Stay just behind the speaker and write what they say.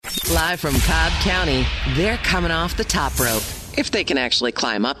Live from Cobb County, they're coming off the top rope, if they can actually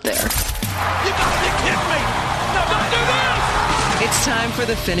climb up there. You gotta be kidding me! No, don't do this! It's time for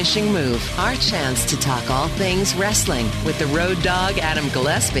the finishing move, our chance to talk all things wrestling with the Road Dawg Adam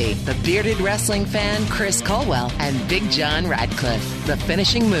Gillespie, the bearded wrestling fan Chris Colwell, and Big John Radcliffe. The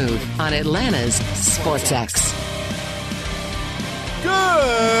finishing move on Atlanta's SportsX.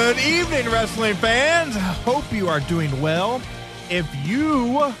 Good evening, wrestling fans. Hope you are doing well. If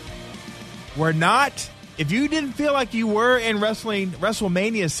you didn't feel like you were in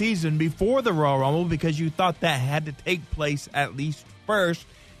WrestleMania season before the Royal Rumble because you thought that had to take place at least first,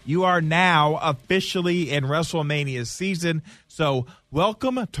 you are now officially in WrestleMania season. So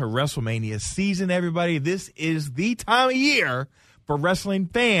welcome to WrestleMania season, everybody. This is the time of year for wrestling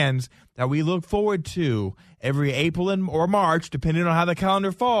fans that we look forward to every April or March, depending on how the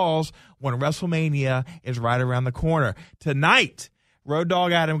calendar falls, when WrestleMania is right around the corner. Tonight, Road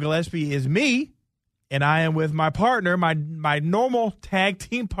Dawg Adam Gillespie is me, and I am with my partner, my normal tag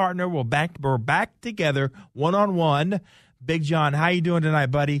team partner. We're back together, one-on-one. Big John, how you doing tonight,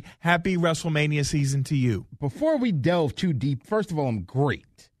 buddy? Happy WrestleMania season to you. Before we delve too deep, first of all, I'm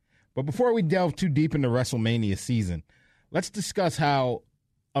great. But before we delve too deep into WrestleMania season, let's discuss how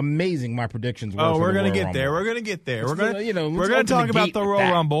amazing my predictions were. Oh, we're going to get there. We're going to get there. We're going to talk about the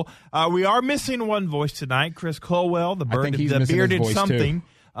Royal Rumble. We are missing one voice tonight. Chris Colwell, the bearded something,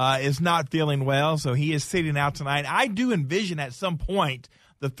 is not feeling well, so he is sitting out tonight. I do envision at some point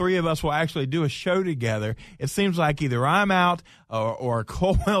the three of us will actually do a show together. It seems like either I'm out or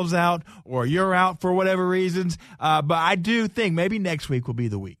Colwell's out or you're out for whatever reasons. But I do think maybe next week will be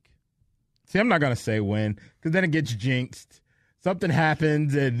the week. See, I'm not going to say when because then it gets jinxed. Something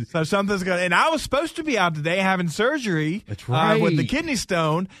happens, and so something's going. And I was supposed to be out today having surgery. That's right. With the kidney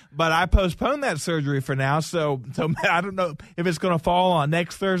stone, but I postponed that surgery for now. So I don't know if it's going to fall on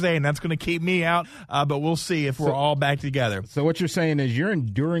next Thursday, and that's going to keep me out. But we'll see if we're all back together. So what you're saying is you're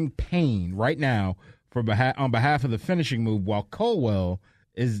enduring pain right now on behalf of the finishing move, while Colwell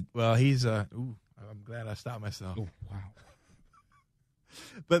is he's I'm glad I stopped myself. Oh, wow.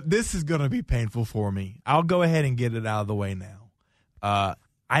 But this is going to be painful for me. I'll go ahead and get it out of the way now.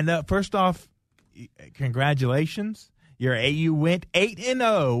 I know. First off, congratulations! You went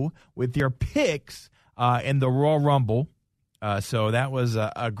 8-0 with your picks in the Royal Rumble. So that was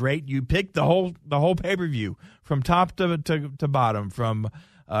a great. You picked the whole pay-per-view from top to bottom, from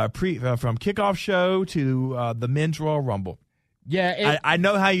kickoff show to the men's Royal Rumble. Yeah, I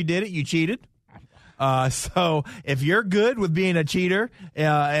know how you did it. You cheated. So if you're good with being a cheater,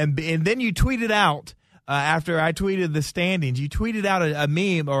 and then you tweeted out. After I tweeted the standings, you tweeted out a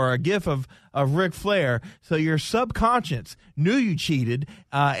meme or a gif of Ric Flair. So your subconscious knew you cheated,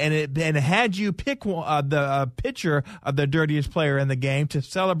 and it had you pick the picture of the dirtiest player in the game to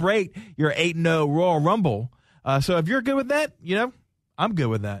celebrate your 8-0 Royal Rumble. So if you're good with that, I'm good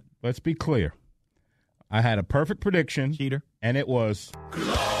with that. Let's be clear. I had a perfect prediction. Cheater. And it was...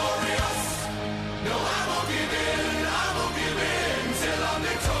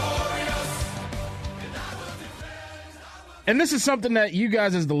 And this is something that you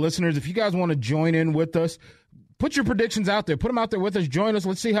guys as the listeners, if you guys want to join in with us, put your predictions out there. Put them out there with us. Join us.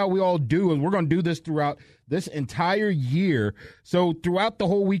 Let's see how we all do. And we're going to do this throughout this entire year. So throughout the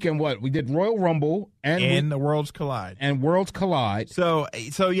whole weekend, we did Royal Rumble and the Worlds Collide. And Worlds Collide. So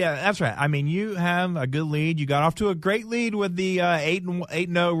yeah, that's right. I mean, you have a good lead. You got off to a great lead with the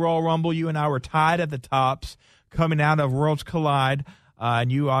 8-0 Royal Rumble. You and I were tied at the tops coming out of Worlds Collide.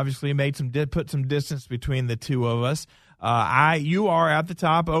 And you obviously put some distance between the two of us. You are at the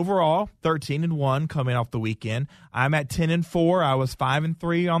top overall, 13-1 coming off the weekend. I'm at 10-4. I was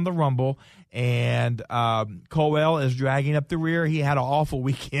 5-3 on the Rumble, and Colwell is dragging up the rear. He had an awful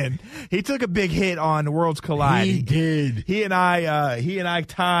weekend. He took a big hit on Worlds Collide. He did. He and I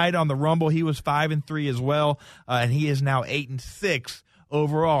tied on the Rumble. He was 5-3 as well, and he is now 8-6.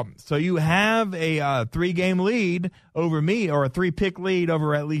 Overall. So you have a 3-game lead over me, or a 3-pick lead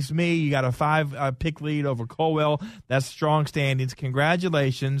over at least me. You got a 5-pick lead over Colwell. That's strong standings.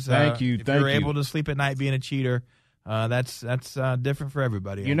 Congratulations. Thank you. If you're able to sleep at night being a cheater, that's different for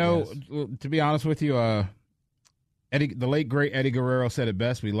everybody. To be honest with you, the late, great Eddie Guerrero said it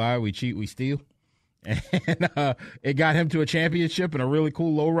best. We lie, we cheat, we steal. And it got him to a championship and a really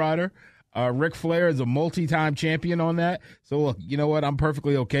cool lowrider. Ric Flair is a multi-time champion on that. So, look, you know what? I'm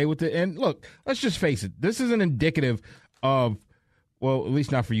perfectly okay with it. And, look, let's just face it. This isn't indicative of, well, at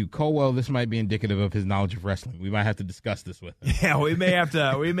least not for you, Colwell. This might be indicative of his knowledge of wrestling. We might have to discuss this with him. Yeah, we may have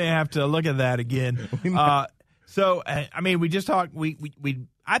to look at that again. So, I mean, we just talked.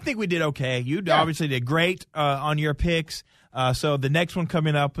 I think we did okay. You obviously did great on your picks. So the next one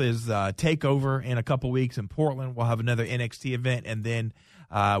coming up is TakeOver in a couple weeks in Portland. We'll have another NXT event, and then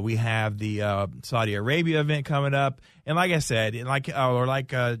we have the Saudi Arabia event coming up. And like I said,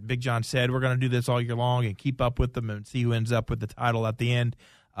 like Big John said, we're going to do this all year long and keep up with them and see who ends up with the title at the end.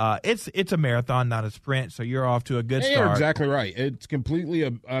 It's a marathon, not a sprint, so you're off to a good start. You're exactly right. It's completely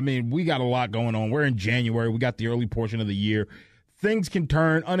we got a lot going on. We're in January. We got the early portion of the year. Things can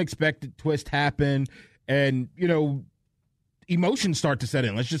turn, unexpected twists happen, and, emotions start to set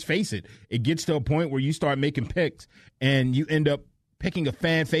in. Let's just face it. It gets to a point where you start making picks, and you end up picking a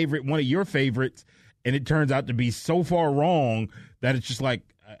fan favorite, one of your favorites, and it turns out to be so far wrong that it's just like,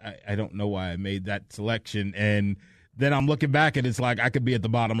 I don't know why I made that selection, and then I'm looking back and it's like I could be at the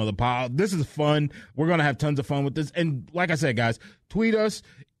bottom of the pile. This is fun. We're going to have tons of fun with this. And like I said, guys, tweet us,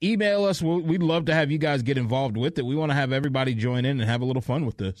 email us. We'd love to have you guys get involved with it. We want to have everybody join in and have a little fun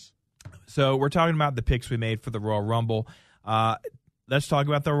with this. So we're talking about the picks we made for the Royal Rumble. Let's talk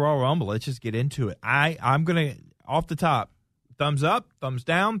about the Royal Rumble. Let's just get into it. I'm going to, off the top, thumbs up, thumbs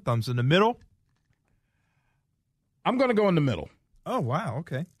down, thumbs in the middle. I'm going to go in the middle. Oh, wow.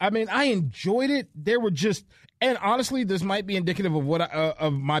 Okay. I mean, I enjoyed it. There were just, and honestly, this might be indicative of what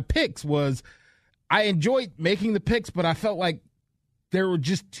of my picks was. I enjoyed making the picks, but I felt like they were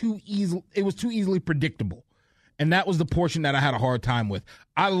just too easy. It was too easily predictable, and that was the portion that I had a hard time with.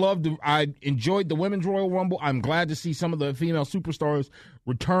 I enjoyed the Women's Royal Rumble. I'm glad to see some of the female superstars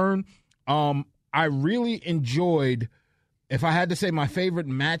return. I really enjoyed. If I had to say my favorite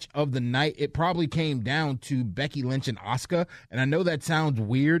match of the night, it probably came down to Becky Lynch and Asuka. And I know that sounds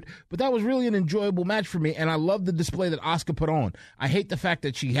weird, but that was really an enjoyable match for me. And I love the display that Asuka put on. I hate the fact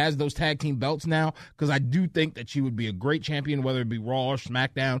that she has those tag team belts now, because I do think that she would be a great champion, whether it be Raw or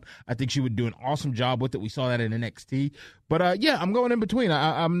SmackDown. I think she would do an awesome job with it. We saw that in NXT. But, I'm going in between.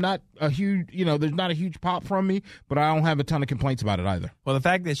 I'm not a huge, there's not a huge pop from me, but I don't have a ton of complaints about it either. Well, the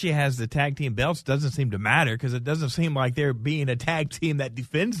fact that she has the tag team belts doesn't seem to matter, because it doesn't seem like they're being a tag team that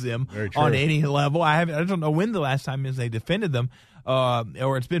defends them on any level. I don't know when the last time is they defended them,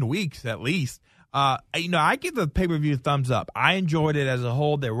 or it's been weeks at least. I give the pay-per-view thumbs up. I enjoyed it as a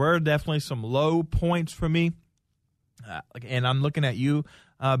whole. There were definitely some low points for me. And I'm looking at you,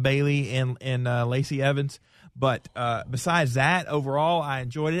 Bailey and Lacey Evans. But besides that, overall, I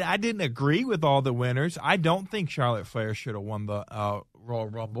enjoyed it. I didn't agree with all the winners. I don't think Charlotte Flair should have won the Royal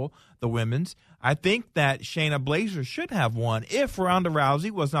Rumble, the women's. I think that Shayna Baszler should have won if Ronda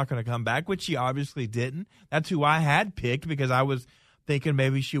Rousey was not going to come back, which she obviously didn't. That's who I had picked, because I was thinking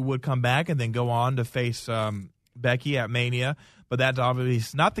maybe she would come back and then go on to face Becky at Mania. But that's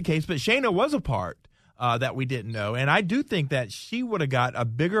obviously not the case. But Shayna was a part that we didn't know. And I do think that she would have got a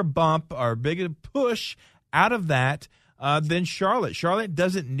bigger bump or a bigger push out of that than Charlotte. Charlotte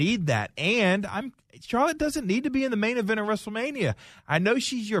doesn't need that. And Charlotte doesn't need to be in the main event of WrestleMania. I know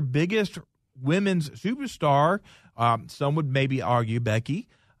she's your biggest women's superstar. Some would maybe argue Becky.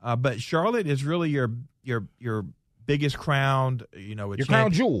 But Charlotte is really your biggest crowned, your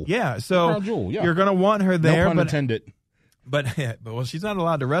crown jewel. Yeah. So crown jewel, yeah. You're going to want her there. No pun intended. But she's not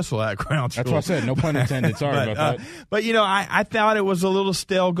allowed to wrestle at Crown Jewel. That's what I said. No pun intended. Sorry about that. But, I thought it was a little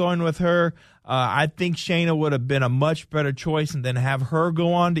stale going with her. I think Shayna would have been a much better choice, and then have her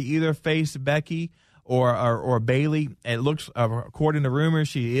go on to either face Becky or Bailey. It looks, according to rumors,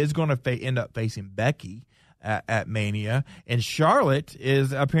 she is going to end up facing Becky at Mania. And Charlotte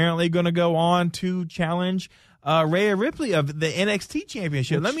is apparently going to go on to challenge Rhea Ripley of the NXT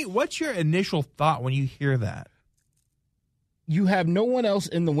Championship. What's your initial thought when you hear that? You have no one else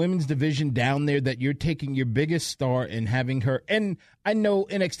in the women's division down there that you're taking your biggest star and having her. And I know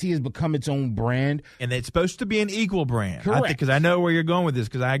NXT has become its own brand. And it's supposed to be an equal brand. Correct. Because I know where you're going with this,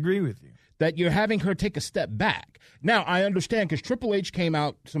 because I agree with you. That you're having her take a step back. Now, I understand, because Triple H came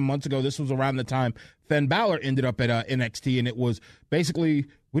out some months ago. This was around the time Finn Balor ended up at NXT, and it was basically,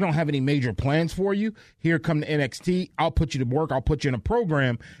 we don't have any major plans for you. Here come to NXT. I'll put you to work. I'll put you in a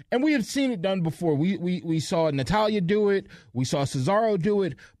program. And we have seen it done before. We saw Natalya do it. We saw Cesaro do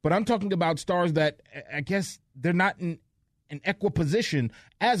it. But I'm talking about stars that I guess they're not in an equiposition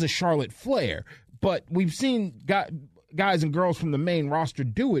as a Charlotte Flair. But we've seen guys and girls from the main roster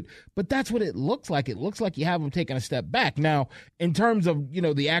do it, but that's what it looks like. It looks like you have them taking a step back. Now, in terms of,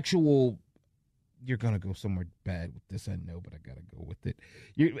 the actual, you're going to go somewhere bad with this, I know, but I got to go with it.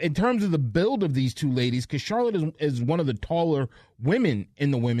 In terms of the build of these two ladies, because Charlotte is one of the taller women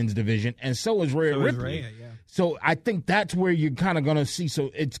in the women's division, and so is Rhea Ripley. So I think that's where you're kind of going to see,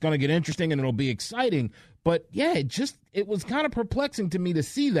 so it's going to get interesting and it'll be exciting. But yeah, it was kind of perplexing to me to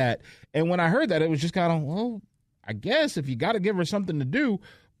see that. And when I heard that, it was just kind of, well, I guess if you got to give her something to do,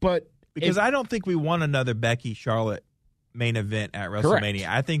 But because I don't think we want another Becky Charlotte main event at WrestleMania. Correct.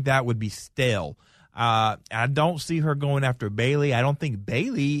 I think that would be stale. I don't see her going after Bayley. I don't think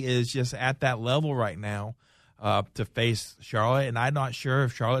Bayley is just at that level right now to face Charlotte. And I'm not sure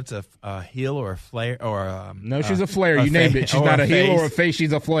if Charlotte's a heel or a flare or no, she's a flare. You named it. She's not a heel or a face.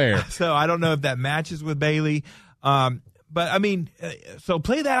 She's a flare. So I don't know if that matches with Bayley. But I mean, so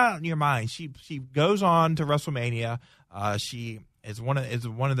play that out in your mind. She goes on to WrestleMania. She is one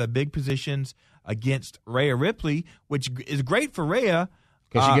of the big positions against Rhea Ripley, which is great for Rhea.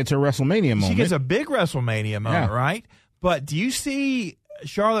 Because she gets her WrestleMania moment. She gets a big WrestleMania moment, right? But do you see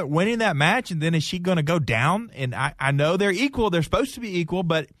Charlotte winning that match, and then is she going to go down? And I know they're equal. They're supposed to be equal,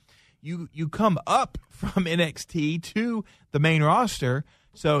 but you come up from NXT to the main roster.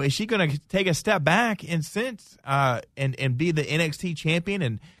 So is she going to take a step back and be the NXT champion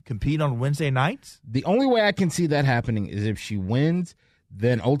and compete on Wednesday nights? The only way I can see that happening is if she wins,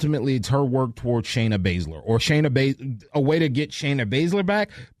 then ultimately it's her work towards Shayna Baszler or a way to get Shayna Baszler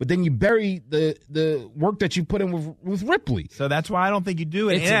back. But then you bury the work that you put in with Ripley. So that's why I don't think you do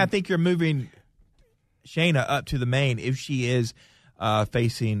it. And I think you're moving Shayna up to the main if she is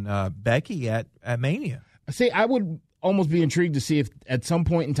facing Becky at Mania. See, I would almost be intrigued to see if at some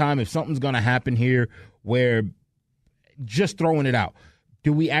point in time, if something's going to happen here where just throwing it out,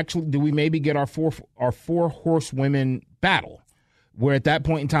 do we maybe get our four horsewomen battle? Where at that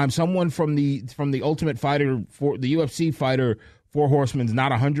point in time, someone from the Ultimate Fighter, for the UFC fighter, Four Horsemen's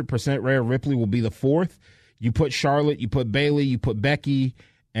not 100%. Rhea Ripley will be the fourth. You put Charlotte, you put Bayley, you put Becky,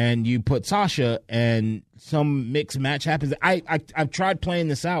 and you put Sasha, and some mixed match happens. I've tried playing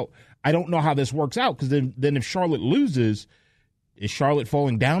this out. I don't know how this works out because then if Charlotte loses, is Charlotte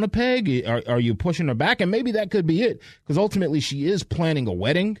falling down a peg? Are you pushing her back? And maybe that could be it because ultimately she is planning a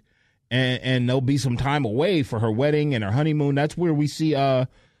wedding. And there'll be some time away for her wedding and her honeymoon. That's where we see one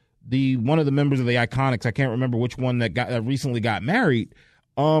of the members of the Iconics. I can't remember which one that recently got married.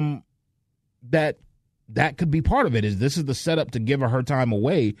 That could be part of it. This is the setup to give her time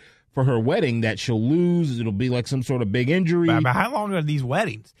away for her wedding that she'll lose. It'll be like some sort of big injury. But how long are these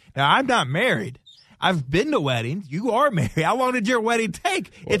weddings? Now I'm not married. I've been to weddings. You are married. How long did your wedding take?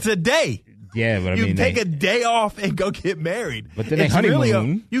 Well, it's a day. Yeah, but you take a day off and go get married. But then they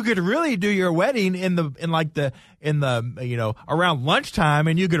honeymoon. You could really do your wedding in around lunchtime,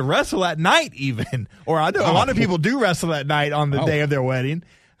 and you could wrestle at night even. Or I know a lot of people do wrestle at night on the day of their wedding.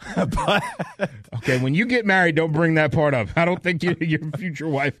 But okay, when you get married, don't bring that part up. I don't think your future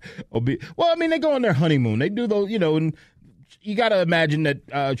wife will be. Well, I mean, they go on their honeymoon. They do those, and you got to imagine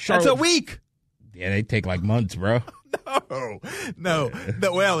that Charlotte. That's a week. Yeah, they take like months, bro. No.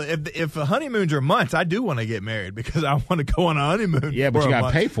 Well, if honeymoons are months, I do want to get married because I want to go on a honeymoon. Yeah, but you got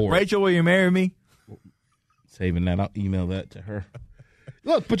to pay for it. Rachel, will you marry me? Saving that, I'll email that to her.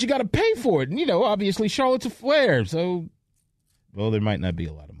 Look, but you got to pay for it. And, obviously Charlotte's a flare, so, well, there might not be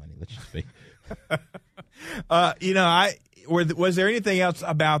a lot of money. Let's just see. Was there anything else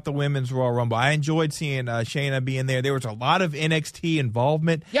about the Women's Royal Rumble? I enjoyed seeing Shayna being there. There was a lot of NXT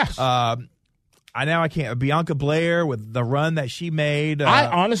involvement. Yes. I can't. Bianca Belair with the run that she made. I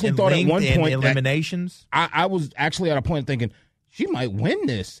honestly thought at one point eliminations. I was actually at a point thinking she might win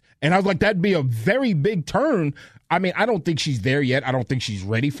this, and I was like, that'd be a very big turn. I mean, I don't think she's there yet. I don't think she's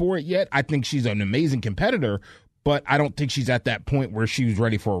ready for it yet. I think she's an amazing competitor, but I don't think she's at that point where she was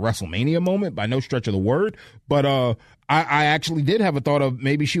ready for a WrestleMania moment by no stretch of the word. But I actually did have a thought of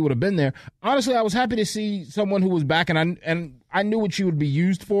maybe she would have been there. Honestly, I was happy to see someone who was back, and I knew what she would be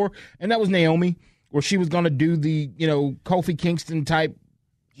used for, and that was Naomi, where she was going to do the, Kofi Kingston type.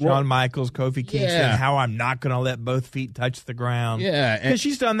 Shawn Michaels, Kofi Kingston, how I'm not going to let both feet touch the ground. Yeah. Because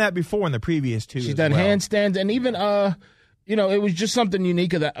she's done that before in the previous two. She's done handstands, and even, it was just something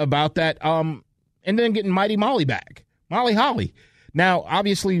unique about that. And then getting Mighty Molly back, Molly Holly. Now,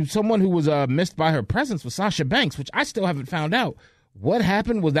 obviously, someone who was missed by her presence was Sasha Banks, which I still haven't found out. What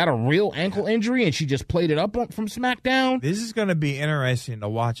happened? Was that a real ankle injury and she just played it up from SmackDown? This is going to be interesting to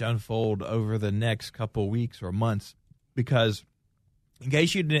watch unfold over the next couple weeks or months because, in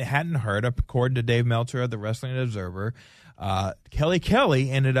case you hadn't heard, according to Dave Meltzer of the Wrestling Observer,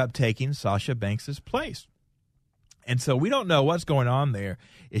 Kelly ended up taking Sasha Banks' place. And so we don't know what's going on there.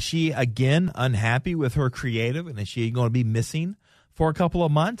 Is she, again, unhappy with her creative, and is she going to be missing for a couple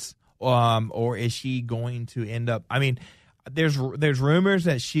of months? Or is she going to end up – I mean – There's rumors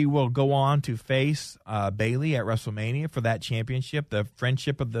that she will go on to face Bayley at WrestleMania for that championship. The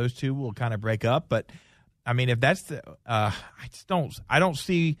friendship of those two will kind of break up. But I mean, if that's the, I don't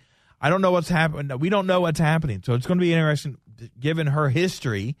see I don't know what's happening. We don't know what's happening. So it's going to be interesting, given her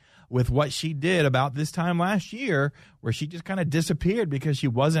history with what she did about this time last year, where she just kind of disappeared because she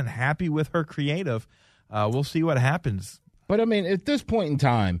wasn't happy with her creative. We'll see what happens. But, I mean, at this point in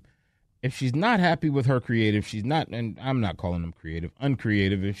time, if she's not happy with her creative, she's not, and I'm not calling them creative,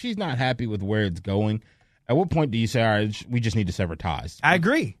 uncreative. If she's not happy with where it's going, at what point do you say, all right, we just need to sever ties? I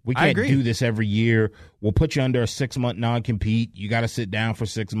agree. We can't do this every year. We'll put you under a 6-month non-compete. You got to sit down for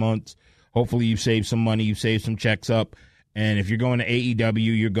 6 months. Hopefully you save some money, you save some checks up. And if you're going to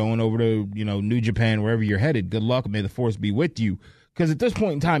AEW, you're going over to, New Japan, wherever you're headed, good luck. May the force be with you. Because at this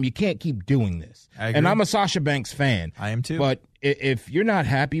point in time, you can't keep doing this. I agree. And I'm a Sasha Banks fan. I am too. But if you're not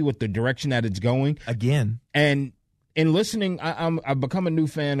happy with the direction that it's going. Again. And in listening, I've become a new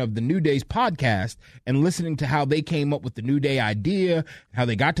fan of the New Day's podcast and listening to how they came up with the New Day idea, how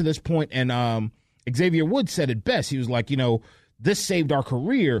they got to this point. And Xavier Woods said it best. He was like, this saved our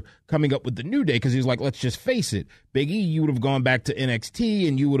career coming up with the New Day, because he was like, let's just face it. Big E, you would have gone back to NXT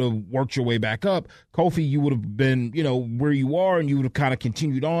and you would have worked your way back up. Kofi, you would have been, where you are, and you would have kind of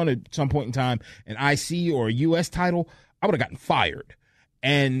continued on at some point in time. An IC or a US title, I would have gotten fired.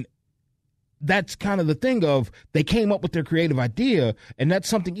 And that's kind of the thing of they came up with their creative idea, and that's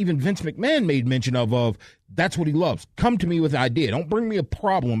something even Vince McMahon made mention of that's what he loves. Come to me with an idea. Don't bring me a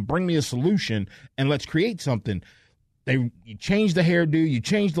problem. Bring me a solution, and let's create something. You changed the hairdo, you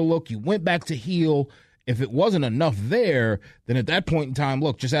changed the look, you went back to heel. If it wasn't enough there, then at that point in time,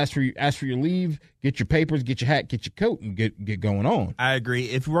 look, just ask for your leave, get your papers, get your hat, get your coat, and get going on. I agree.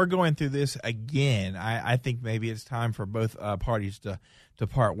 If we're going through this again, I think maybe it's time for both parties to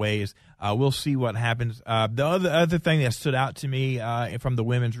part ways. We'll see what happens. The other thing that stood out to me from the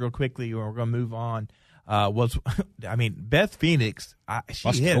women's real quickly, we're going to move on, was, Beth Phoenix, she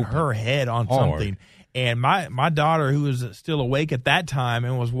hit her head on something. And my daughter, who was still awake at that time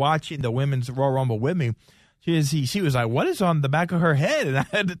and was watching the women's Royal Rumble with me, she was like, "What is on the back of her head?" And I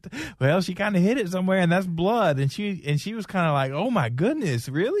had she kind of hit it somewhere, and that's blood. And she was kind of like, "Oh my goodness,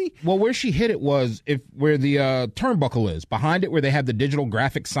 really?" Well, where she hit it was where the turnbuckle is behind it, where they have the digital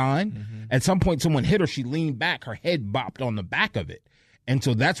graphic sign. Mm-hmm. At some point, someone hit her. She leaned back. Her head bopped on the back of it. And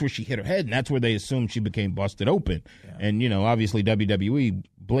so that's where she hit her head, and that's where they assumed she became busted open. Yeah. And, obviously WWE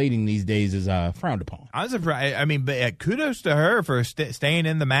blading these days is frowned upon. I was surprised. But kudos to her for staying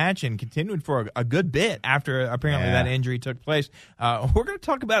in the match and continuing for a good bit after apparently that injury took place. We're going to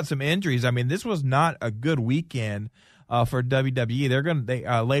talk about some injuries. This was not a good weekend for WWE. They're going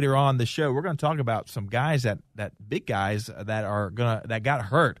to later on the show. We're going to talk about some guys that big guys that got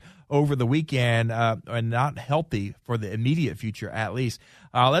hurt over the weekend and not healthy for the immediate future, at least.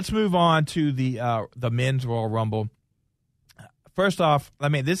 Let's move on to the men's Royal Rumble. First off,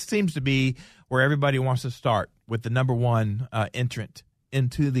 this seems to be where everybody wants to start with the number one entrant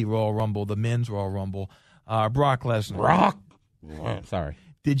into the Royal Rumble, the men's Royal Rumble, Brock Lesnar. Sorry.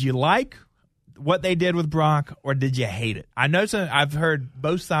 Did you like what they did with Brock, or did you hate it? I know I've heard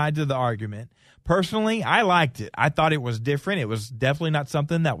both sides of the argument. Personally, I liked it. I thought it was different. It was definitely not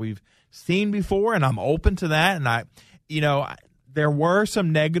something that we've seen before, and I'm open to that. And there were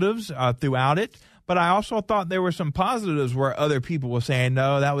some negatives throughout it, but I also thought there were some positives where other people were saying,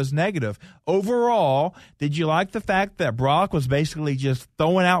 no, that was negative. Overall, did you like the fact that Brock was basically just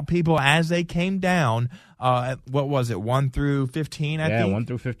throwing out people as they came down? What was it, 1 through 15, I think? Yeah, 1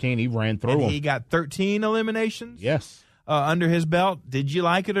 through 15. He ran through them. He got 13 eliminations? Yes. Under his belt. Did you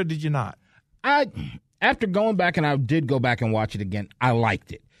like it or did you not? After going back, and I did go back and watch it again, I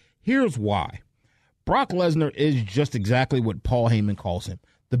liked it. Here's why. Brock Lesnar is just exactly what Paul Heyman calls him,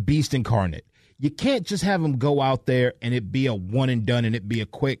 the beast incarnate. You can't just have him go out there and it be a one and done and it be a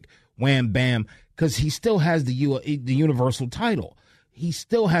quick wham bam, because he still has the Universal title. He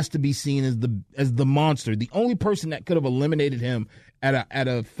still has to be seen as the monster. The only person that could have eliminated him at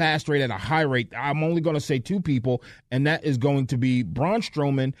a fast rate, at a high rate, I'm only going to say 2 people, and that is going to be Braun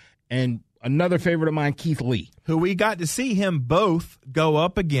Strowman and another favorite of mine, Keith Lee, who we got to see him both go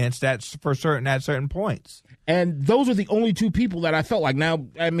up against at certain points. And those are the only 2 people that I felt like. Now,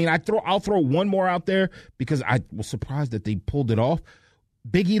 I'll throw one more out there because I was surprised that they pulled it off.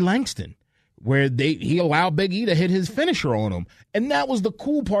 Big E Langston, where he allowed Big E to hit his finisher on him. And that was the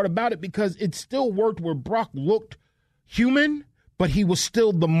cool part about it, because it still worked where Brock looked human, but he was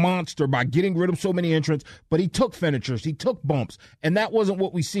still the monster by getting rid of so many entrants. But he took finishers, he took bumps, and that wasn't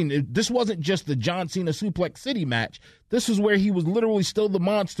what we seen. This wasn't just the John Cena Suplex City match. This is where he was literally still the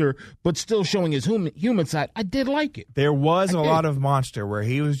monster, but still showing his human side. I did like it. There was a lot of monster where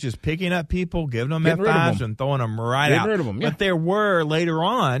he was just picking up people, giving them F5s, and throwing them right out. Rid of them, yeah. But there were later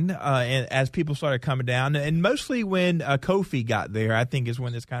on, as people started coming down, and mostly when Kofi got there, I think is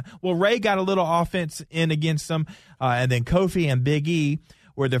when this Ray got a little offense in against them, and then Kofi and Big E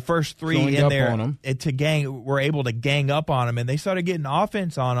were the first three in there were able to gang up on him, and they started getting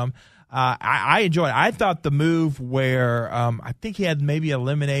offense on him. I enjoyed it. I thought the move where I think he had maybe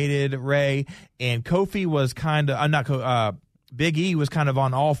eliminated Ray, and Kofi was kind of Big E was kind of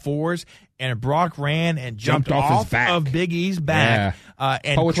on all fours, and Brock ran and jumped off his back. Of Big E's back,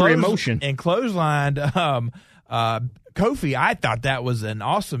 and poetry in motion, and clotheslined Kofi. I thought that was an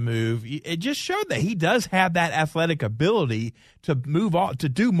awesome move. It just showed that he does have that athletic ability to move on, to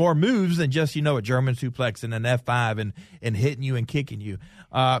do more moves than just, a German suplex and an F5 and hitting you and kicking you.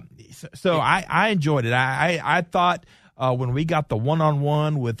 So I enjoyed it. I thought when we got the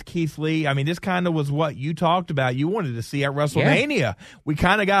one-on-one with Keith Lee, I mean, this kind of was what you talked about. You wanted to see at WrestleMania. Yeah. We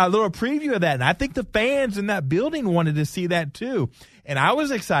kind of got a little preview of that, and I think the fans in that building wanted to see that too. And I was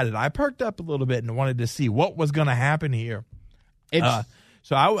excited. I perked up a little bit and wanted to see what was going to happen here.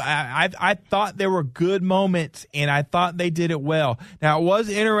 So I thought there were good moments, and I thought they did it well. Now, it was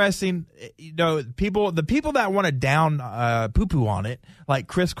interesting, the people that want to down poo-poo on it, like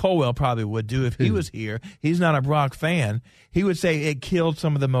Chris Colwell probably would do if he was here. He's not a Brock fan. He would say it killed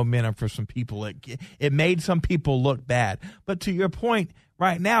some of the momentum for some people. It made some people look bad. But to your point,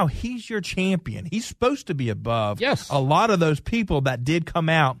 right now, he's your champion. He's supposed to be above a lot of those people that did come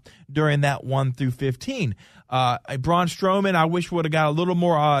out during that 1 through 15. Braun Strowman, I wish would have got a little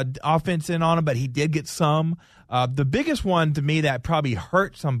more offense in on him, but he did get some. The biggest one to me that probably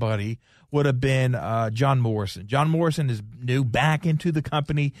hurt somebody would have been John Morrison. John Morrison is new back into the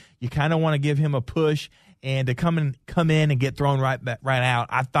company. You kind of want to give him a push, and to come in and get thrown right out,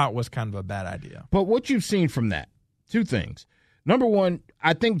 I thought was kind of a bad idea. But what you've seen from that, two things. Number one,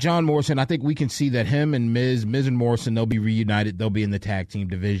 I think John Morrison, I think we can see that him and Miz and Morrison, they'll be reunited. They'll be in the tag team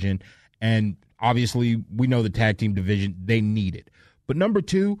division. And obviously, we know the tag team division, they need it. But number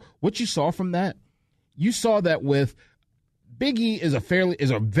two, what you saw from that, you saw that with Big E is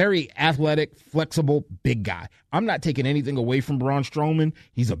a very athletic, flexible, big guy. I'm not taking anything away from Braun Strowman.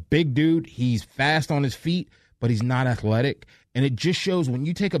 He's a big dude. He's fast on his feet, but he's not athletic. And it just shows when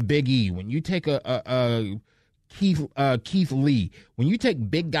you take a Big E, when you take a Keith Lee, when you take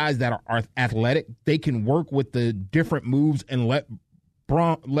big guys that are athletic, they can work with the different moves and let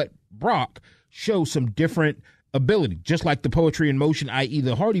Brock show some different ability, just like the poetry in motion, i.e.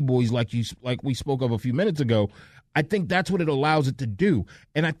 the Hardy Boys, like we spoke of a few minutes ago. I think that's what it allows it to do,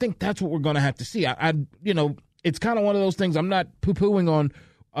 and I think that's what we're going to have to see. It's kind of one of those things. I'm not poo-pooing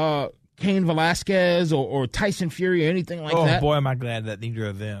on Cain Velasquez or Tyson Fury or anything like that. Oh boy, am I glad that neither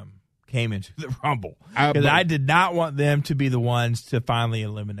of them came into the Rumble, because I did not want them to be the ones to finally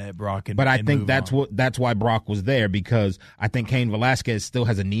eliminate Brock. But I think that's why Brock was there, because I think Cain Velasquez still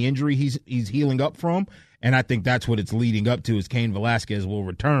has a knee injury he's healing up from, and I think that's what it's leading up to, is Cain Velasquez will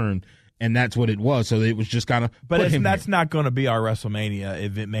return, and that's what it was. So it was just kind of. But that's not going to be our WrestleMania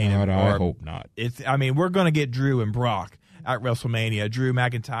if it made it. I hope not. We're going to get Drew and Brock at WrestleMania. Drew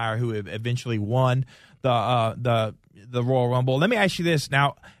McIntyre, who eventually won the Royal Rumble. Let me ask you this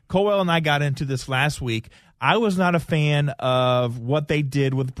now. Colwell and I got into this last week. I was not a fan of what they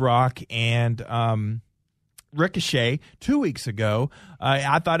did with Brock and Ricochet 2 weeks ago.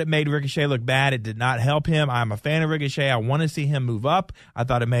 I thought it made Ricochet look bad. It did not help him. I'm a fan of Ricochet. I want to see him move up. I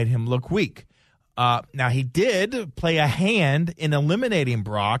thought it made him look weak. Now, he did play a hand in eliminating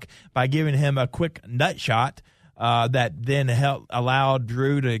Brock by giving him a quick nut shot that then allowed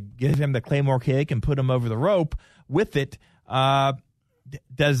Drew to give him the Claymore kick and put him over the rope with it.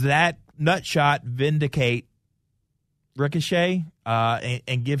 Does that nut shot vindicate Ricochet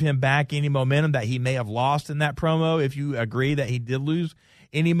and give him back any momentum that he may have lost in that promo, if you agree that he did lose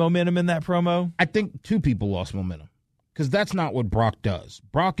any momentum in that promo? I think two people lost momentum, because that's not what Brock does.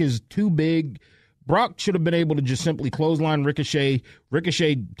 Brock is too big. Brock should have been able to just simply clothesline Ricochet.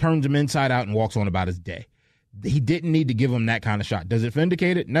 Ricochet turns him inside out and walks on about his day. He didn't need to give him that kind of shot. Does it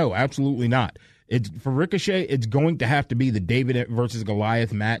vindicate it? No, absolutely not. For Ricochet, it's going to have to be the David versus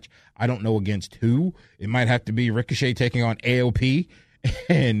Goliath match. I don't know against who. It might have to be Ricochet taking on AOP,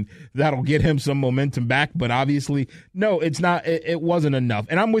 and that'll get him some momentum back. But obviously, no, it's not. It wasn't enough.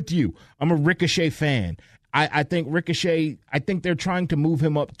 And I'm with you. I'm a Ricochet fan. I think Ricochet, I think they're trying to move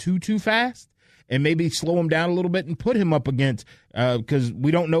him up too fast. and maybe slow him down a little bit and put him up against because we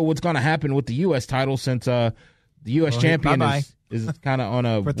don't know what's going to happen with the U.S. title since the U.S. champion is kind of on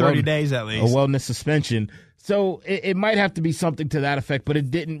a for 30 days at least a wellness suspension. So it might have to be something to that effect, but it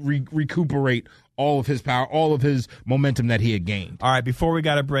didn't recuperate all of his power, all of his momentum that he had gained. All right, before we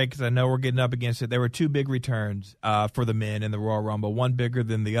got a break, because I know we're getting up against it, there were two big returns for the men in the Royal Rumble, one bigger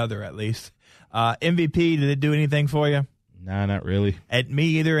than the other at least. MVP, did it do anything for you? Nah, not really. At me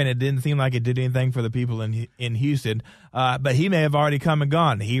either, and it didn't seem like it did anything for the people in Houston. But he may have already come and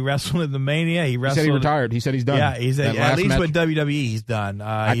gone. He wrestled in the Mania. He said he retired. He said he's done. Yeah, he said at least with WWE he's done.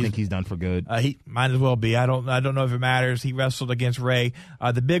 I think he's done for good. He might as well be. I don't know if it matters. He wrestled against Ray.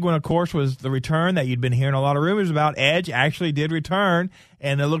 The big one, of course, was the return that you'd been hearing a lot of rumors about. Edge actually did return,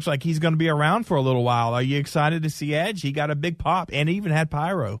 and it looks like he's going to be around for a little while. Are you excited to see Edge? He got a big pop, and he even had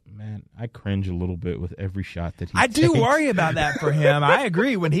pyro. Man, I cringe a little bit with every shot that he I takes. do worry about that for him. I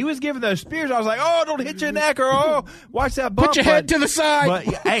agree. When he was giving those spears, I was like, oh, don't hit your neck, or oh, watch that bump. Put your head to the side. But,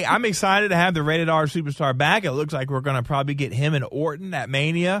 hey, I'm excited to have the Rated R Superstar back. It looks like we're going to probably get him and Orton at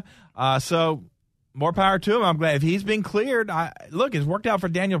Mania. So more power to him. I'm glad if he's been cleared. Look, it's worked out for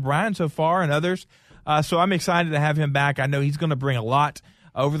Daniel Bryan so far and others. So I'm excited to have him back. I know he's going to bring a lot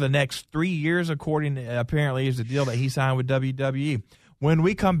over the next 3 years, according to, apparently is the deal that he signed with WWE. When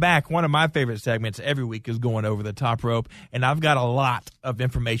we come back, one of my favorite segments every week is going over the top rope, and I've got a lot of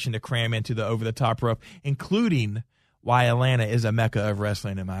information to cram into the over the top rope, including why Atlanta is a mecca of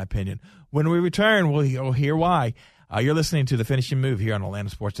wrestling, in my opinion. When we return, we'll hear why. You're listening to The Finishing Move here on Atlanta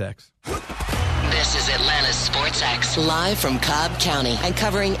Sports X. This is Atlanta Sports X, live from Cobb County and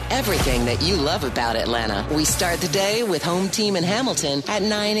covering everything that you love about Atlanta. We start the day with home team in Hamilton at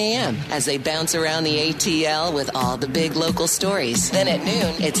 9 a.m. as they bounce around the ATL with all the big local stories. Then at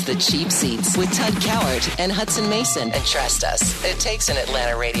noon, it's the cheap seats with Tug Coward and Hudson Mason. And trust us, it takes an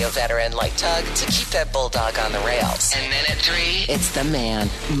Atlanta radio veteran like Tug to keep that bulldog on the rails. And then at 3, it's the man,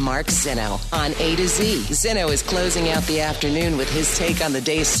 Mark Zinno, on A to Z. Zinno is closing out the afternoon with his take on the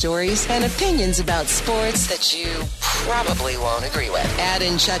day's stories and opinions about sports that you probably won't agree with. Add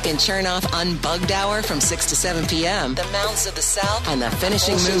in Chuck and Chernoff Unbugged Hour from 6 to 7 p.m., the Mountains of the South, and the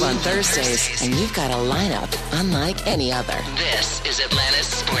Finishing Move on Thursdays. And you've got a lineup unlike any other. This is Atlanta's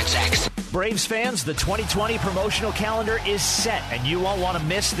Sports X. Braves fans, the 2020 promotional calendar is set, and you won't want to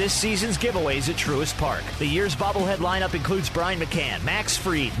miss this season's giveaways at Truist Park. The year's bobblehead lineup includes Brian McCann, Max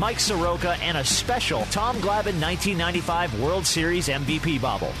Fried, Mike Soroka, and a special Tom Glavine 1995 World Series MVP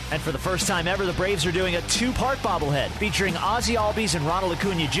bobble. And for the first time ever, the Braves are doing a two-part bobblehead featuring Ozzie Albies and Ronald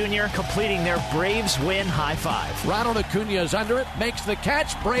Acuna Jr. completing their Braves win high five. Ronald Acuna is under it, makes the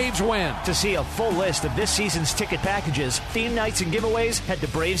catch, Braves win. To see a full list of this season's ticket packages, theme nights, and giveaways, head to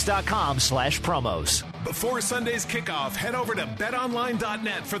Braves.com/promos. Before Sunday's kickoff, head over to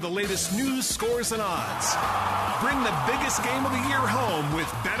betonline.net for the latest news, scores, and odds. Bring the biggest game of the year home with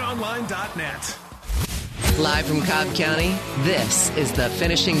betonline.net. Live from Cobb County, this is The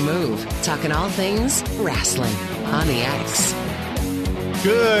Finishing Move, talking all things wrestling on the X.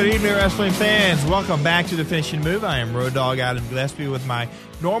 Good evening, wrestling fans. Welcome back to The Finishing Move. I am Road Dawg Adam Gillespie with my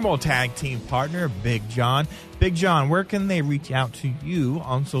normal tag team partner, Big John. Big John, where can they reach out to you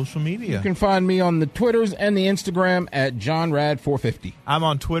on social media? You can find me on the Twitters and the Instagram at JohnRad450. I'm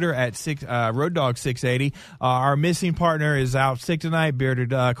on Twitter at Road Dawg 680. Our missing partner is out sick tonight, Bearded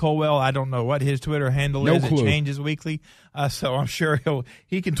Colwell. I don't know what his Twitter handle is. Clue. It changes weekly, so I'm sure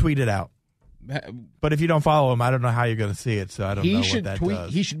he can tweet it out. But if you don't follow him, I don't know how you're going to see it, so I don't know what that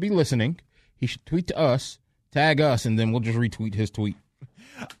does. He should be listening. He should tweet to us, tag us, and then we'll just retweet his tweet.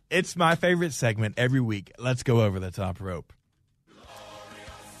 It's my favorite segment every week. Let's go over the top rope.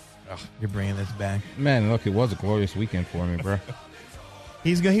 Oh, you're bringing this back. Man, look, it was a glorious weekend for me, bro.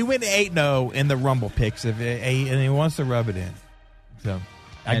 He went 8-0 in the Rumble picks, and he wants to rub it in. So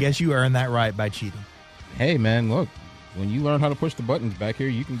I guess you earned that right by cheating. Hey, man, look, when you learn how to push the buttons back here,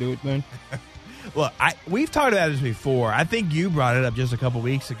 you can do it then. Look, we've talked about this before. I think you brought it up just a couple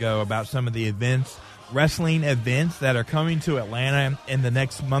weeks ago about some of the events, wrestling events that are coming to Atlanta in the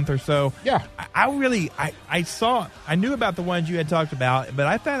next month or so. Yeah. I knew about the ones you had talked about, but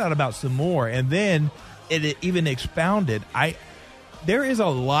I found out about some more, and then it even expounded. There is a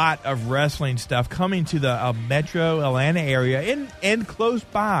lot of wrestling stuff coming to the metro Atlanta area and close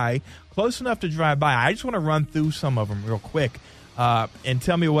enough to drive by. I just want to run through some of them real quick and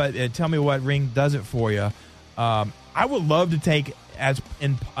tell me what ring does it for you. I would love to take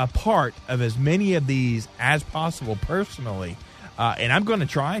a part of as many of these as possible personally, and I'm going to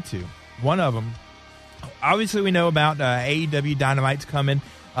try to. One of them, obviously, we know about AEW Dynamite's coming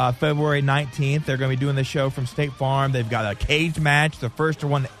February 19th. They're going to be doing the show from State Farm. They've got a cage match, the first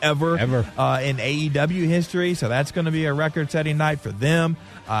one ever. In AEW history, so that's going to be a record-setting night for them.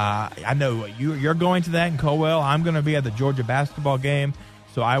 I know you're going to that in Colwell. I'm going to be at the Georgia basketball game,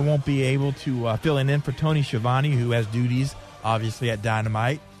 so I won't be able to fill in for Tony Schiavone, who has duties, obviously, at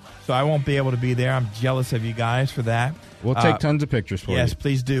Dynamite. So I won't be able to be there. I'm jealous of you guys for that. We'll take tons of pictures for you. Yes,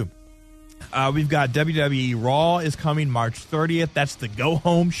 please do. We've got WWE Raw is coming March 30th. That's the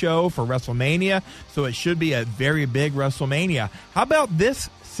go-home show for WrestleMania, so it should be a very big WrestleMania. How about this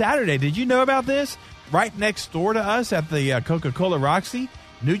Saturday? Did you know about this? Right next door to us at the Coca-Cola Roxy,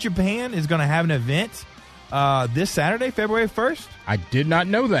 New Japan is going to have an event this Saturday, February 1st. I did not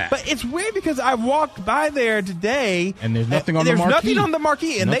know that. But it's weird because I walked by there today. And there's nothing on the marquee. There's nothing on the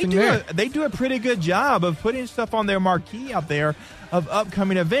marquee. And nothing they do a pretty good job of putting stuff on their marquee out there of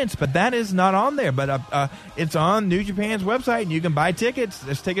upcoming events. But that is not on there. But it's on New Japan's website, and you can buy tickets.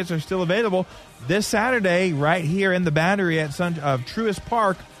 Those tickets are still available. This Saturday, right here in the Battery at Truist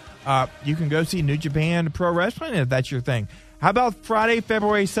Park, you can go see New Japan Pro Wrestling if that's your thing. How about Friday,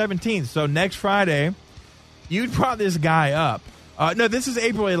 February 17th? So next Friday, you brought this guy up. No, this is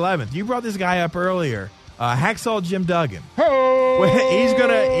April 11th. You brought this guy up earlier. Hacksaw Jim Duggan.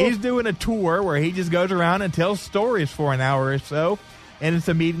 He's doing a tour where he just goes around and tells stories for an hour or so, and it's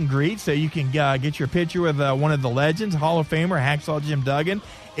a meet and greet, so you can get your picture with one of the legends, Hall of Famer Hacksaw Jim Duggan.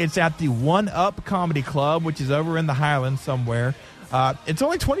 It's at the One Up Comedy Club, which is over in the Highlands somewhere. It's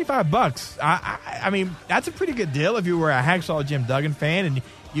only $25. I mean, that's a pretty good deal if you were a Hacksaw Jim Duggan fan, and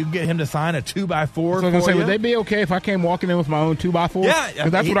you can get him to sign a 2x4 so I was going to say, would they be okay if I came walking in with my own 2x4? Yeah.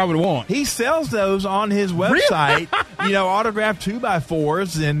 Because that's what I would want. He sells those on his website, autographed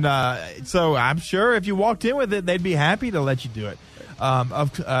 2x4s. And so I'm sure if you walked in with it, they'd be happy to let you do it.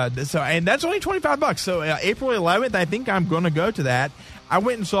 And that's only $25. So April 11th, I think I'm going to go to that. I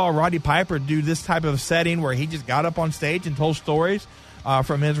went and saw Roddy Piper do this type of setting where he just got up on stage and told stories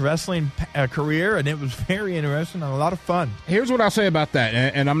from his wrestling career, and it was very interesting and a lot of fun. Here's what I'll say about that,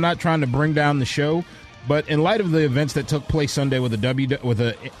 and I'm not trying to bring down the show, but in light of the events that took place Sunday with a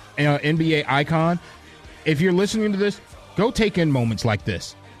NBA icon, if you're listening to this, go take in moments like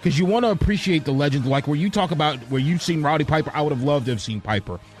this, because you want to appreciate the legends, like where you talk about where you've seen Roddy Piper. I would have loved to have seen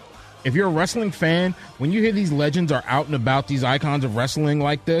Piper. If you're a wrestling fan, when you hear these legends are out and about, these icons of wrestling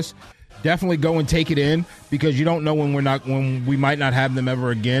like this, definitely go and take it in, because you don't know when we might not have them ever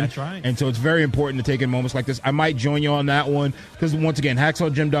again. That's right. And so it's very important to take in moments like this. I might join you on that one, because once again,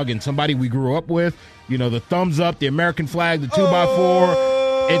 Hacksaw Jim Duggan, somebody we grew up with, the thumbs up, the American flag, the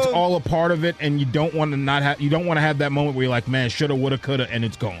 2x4, it's all a part of it, and you don't want to have that moment where you're like, man, shoulda, woulda, coulda, and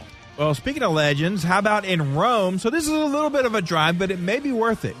it's gone. Well, speaking of legends, how about in Rome? So this is a little bit of a drive, but it may be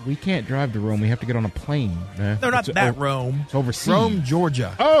worth it. We can't drive to Rome. We have to get on a plane. Man. No, not that Rome. It's overseas. Rome,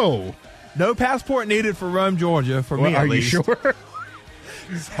 Georgia. Oh. No passport needed for Rome, Georgia, for me at least. Are you sure?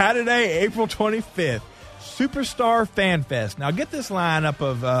 Saturday, April 25th, Superstar Fan Fest. Now, get this lineup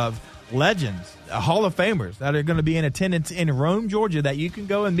of legends, Hall of Famers that are going to be in attendance in Rome, Georgia, that you can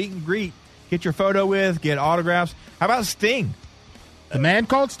go and meet and greet, get your photo with, get autographs. How about Sting? The man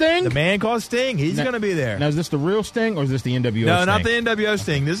called Sting? The man called Sting. He's going to be there. Now, is this the real Sting or is this the NWO Sting? No, not the NWO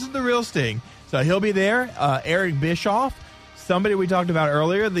Sting. This is the real Sting. So he'll be there. Eric Bischoff, somebody we talked about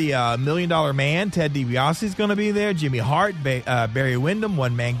earlier, the $1 Million Man, Ted DiBiase is going to be there. Jimmy Hart, Barry Windham,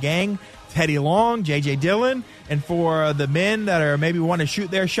 One Man Gang, Teddy Long, J.J. Dillon. And for the men that are maybe want to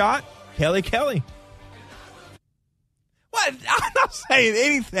shoot their shot, Kelly Kelly. What? I'm not saying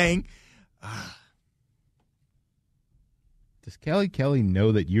anything. Does Kelly Kelly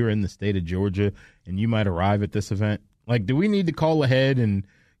know that you're in the state of Georgia and you might arrive at this event? Like, do we need to call ahead and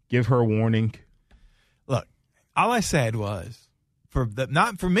give her a warning? Look, all I said was,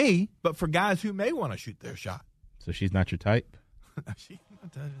 not for me, but for guys who may want to shoot their shot. So she's not your type? She's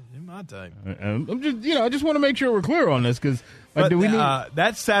my type. I'm just, I just want to make sure we're clear on this, because do we need?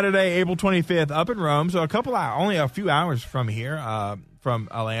 That's Saturday, April 25th, up in Rome. So only a few hours from here, from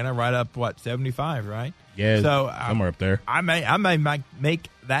Atlanta, right up 75, right? Yeah, so somewhere up there. I may make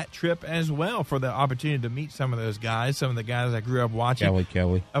that trip as well for the opportunity to meet some of those guys, some of the guys I grew up watching.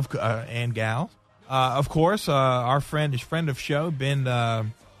 Kelly, and gals. Of course, our friend of show, Ben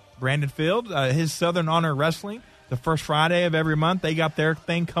Brandon Field, his Southern Honor Wrestling, the first Friday of every month. They got their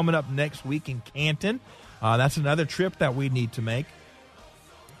thing coming up next week in Canton. That's another trip that we need to make.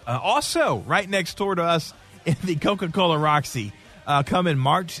 Also, right next door to us in the Coca-Cola Roxy, coming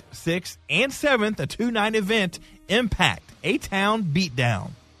March 6th and 7th, a 2-night event, Impact, A-Town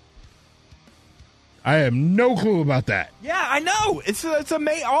Beatdown. I have no clue about that. Yeah, I know. It's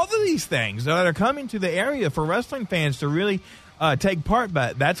amazing. All of these things that are coming to the area for wrestling fans to really take part.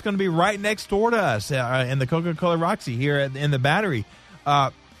 But that's going to be right next door to us in the Coca-Cola Roxy here in the Battery.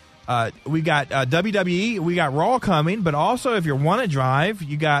 We got WWE, we got Raw coming, but also if you want to drive,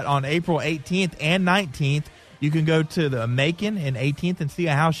 you got on April 18th and 19th, you can go to the Macon in 18th and see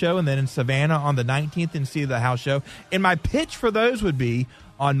a house show, and then in Savannah on the 19th and see the house show. And my pitch for those would be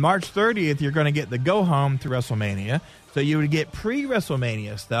on March 30th, you're going to get the go home to WrestleMania. So you would get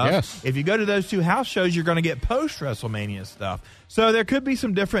pre-WrestleMania stuff. Yes. If you go to those two house shows, you're going to get post-WrestleMania stuff. So there could be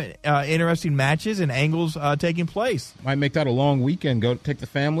some different interesting matches and angles taking place. Might make that a long weekend. Go take the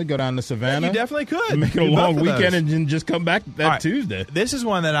family, go down to Savannah. You definitely could. Make it a long weekend and then just come back that Tuesday. This is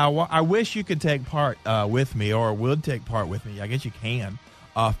one that I wish you could take part with me, or would take part with me. I guess you can.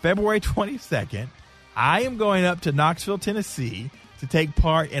 February 22nd, I am going up to Knoxville, Tennessee to take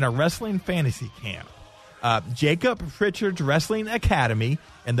part in a wrestling fantasy camp. Jacob Pritchard's Wrestling Academy,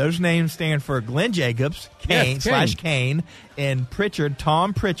 and those names stand for Glenn Jacobs, Kane / Kane, and Pritchard,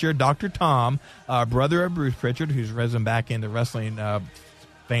 Tom Pritchard, Dr. Tom, brother of Bruce Pritchard, who's risen back into wrestling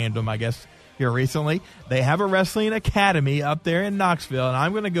fandom, I guess, here recently. They have a wrestling academy up there in Knoxville, and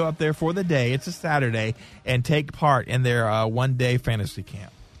I'm going to go up there for the day. It's a Saturday, and take part in their one-day fantasy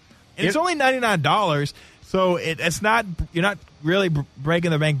camp. And it's only $99, so it's not, you're not really breaking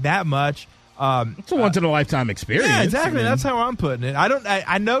the bank that much. It's a once-in-a-lifetime experience. Yeah, exactly. That's how I'm putting it.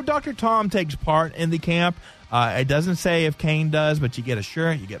 I know Dr. Tom takes part in the camp. It doesn't say if Kane does, but you get a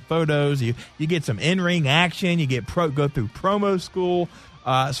shirt, you get photos, you get some in-ring action, you get go through promo school.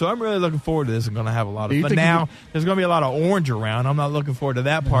 So I'm really looking forward to this. I'm going to have a lot of fun. Now, there's going to be a lot of orange around. I'm not looking forward to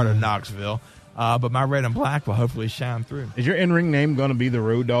that part of Knoxville. But my red and black will hopefully shine through. Is your in-ring name going to be the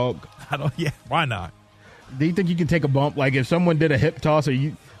Road Dawg? Yeah, why not? Do you think you can take a bump? Like if someone did a hip toss, are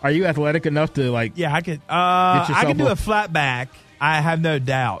you athletic enough to like? Yeah, I could. I can do a flat back. I have no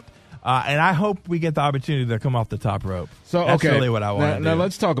doubt, and I hope we get the opportunity to come off the top rope. So that's really what I want to do. Now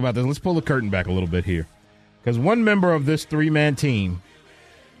let's talk about this. Let's pull the curtain back a little bit here, because one member of this three-man team,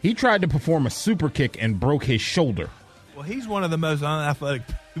 he tried to perform a super kick and broke his shoulder. Well, he's one of the most unathletic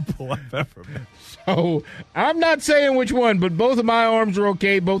people I've ever met. So I'm not saying which one, but both of my arms are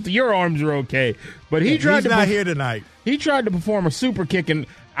okay. Both of your arms are okay. But he's not here tonight. He tried to perform a super kick, and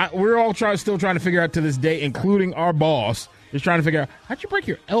we're all still trying to figure out to this day, including our boss, is trying to figure out, how'd you break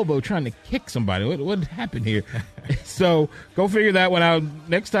your elbow trying to kick somebody? What happened here? So go figure that one out.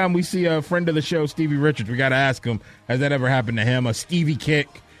 Next time we see a friend of the show, Stevie Richards, we got to ask him, has that ever happened to him? A Stevie kick?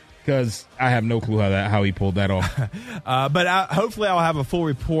 Because I have no clue how he pulled that off. But hopefully I'll have a full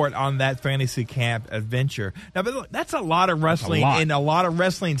report on that fantasy camp adventure. Now, but look, that's a lot of wrestling and a lot of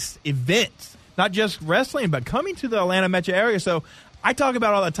wrestling events. Not just wrestling, but coming to the Atlanta metro area. So I talk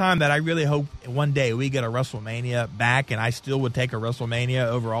about all the time that I really hope one day we get a WrestleMania back, and I still would take a WrestleMania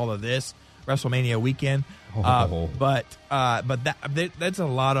over all of this WrestleMania weekend. But that's a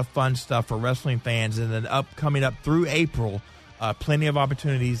lot of fun stuff for wrestling fans, and then coming up through April. Plenty of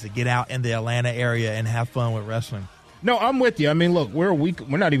opportunities to get out in the Atlanta area and have fun with wrestling. No, I'm with you. I mean, look, we're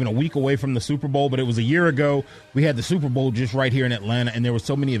not even a week away from the Super Bowl, but it was a year ago. We had the Super Bowl just right here in Atlanta, and there were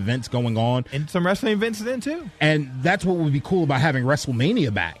so many events going on. And some wrestling events then, too. And that's what would be cool about having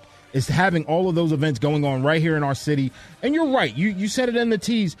WrestleMania back, is having all of those events going on right here in our city. And you're right. You said it in the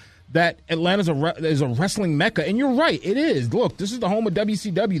tease that Atlanta's is a wrestling mecca, and you're right, it is. Look, this is the home of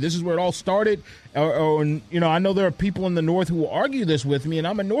WCW. This is where it all started. I know there are people in the North who will argue this with me, and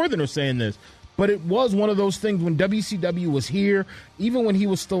I'm a Northerner saying this, but it was one of those things when WCW was here, even when he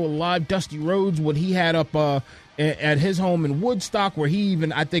was still alive. Dusty Rhodes, what he had up at his home in Woodstock, where he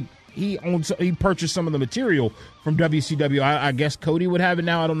purchased some of the material from WCW. I guess Cody would have it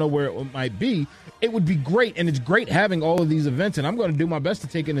now. I don't know where it might be. It would be great, and it's great having all of these events, and I'm going to do my best to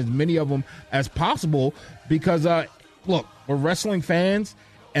take in as many of them as possible because, look, we're wrestling fans,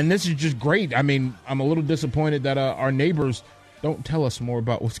 and this is just great. I mean, I'm a little disappointed that our neighbors don't tell us more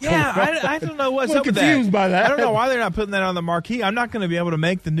about what's going on. I don't know what's up with that. Confused by that. I don't know why they're not putting that on the marquee. I'm not going to be able to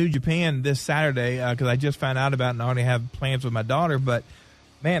make the New Japan this Saturday because I just found out about it and I already have plans with my daughter. But,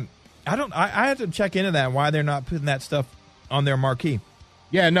 man, I have to check into that and why they're not putting that stuff on their marquee.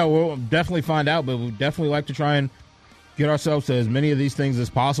 Yeah, no, we'll definitely find out, but we'd definitely like to try and get ourselves to as many of these things as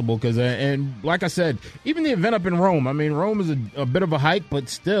possible because, and like I said, even the event up in Rome, I mean, Rome is a bit of a hike, but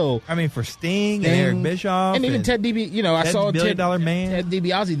still. I mean, for Sting and Eric Bischoff. And even Ted DiBiase, I saw Ted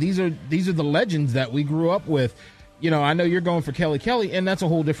DiBiase. These are the legends that we grew up with. I know you're going for Kelly, and that's a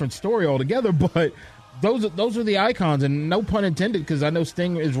whole different story altogether, but those are the icons, and no pun intended because I know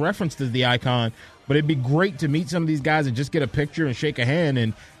Sting is referenced as the icon. But it'd be great to meet some of these guys and just get a picture and shake a hand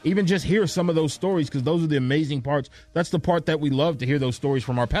and even just hear some of those stories because those are the amazing parts. That's the part that we love, to hear those stories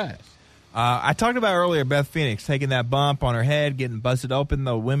from our past. I talked about earlier Beth Phoenix taking that bump on her head, getting busted open,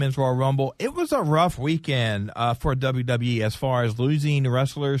 the Women's Royal Rumble. It was a rough weekend for WWE as far as losing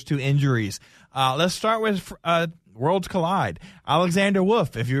wrestlers to injuries. Let's start with Worlds Collide. Alexander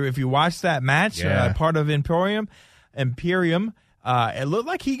Wolf, if you watched that match, part of Imperium, it looked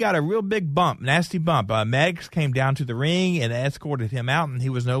like he got a real big bump, nasty bump. Megs came down to the ring and escorted him out, and he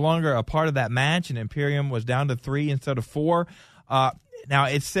was no longer a part of that match, and Imperium was down to 3 instead of 4. Now,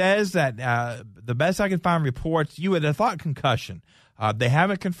 it says that the best I can find reports, you would have thought concussion. They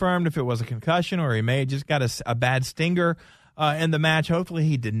haven't confirmed if it was a concussion or he may have just got a bad stinger in the match. Hopefully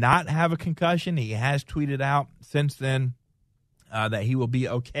he did not have a concussion. He has tweeted out since then that he will be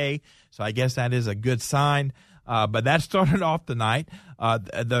okay, so I guess that is a good sign. But that started off the night,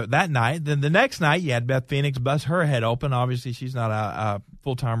 that night. Then the next night, you had Beth Phoenix bust her head open. Obviously, she's not a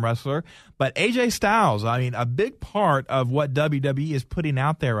full-time wrestler. But AJ Styles, I mean, a big part of what WWE is putting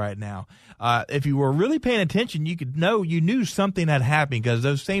out there right now. If you were really paying attention, you knew something had happened because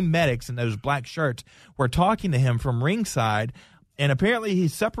those same medics in those black shirts were talking to him from ringside. And apparently he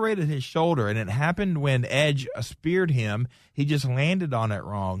separated his shoulder, and it happened when Edge speared him. He just landed on it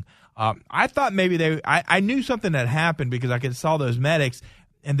wrong. I thought maybe I knew something had happened because I saw those medics,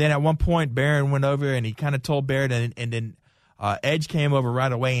 and then at one point Baron went over and he kind of told Baron, and then Edge came over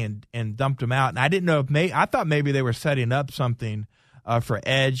right away and dumped him out. And I didn't know I thought maybe they were setting up something for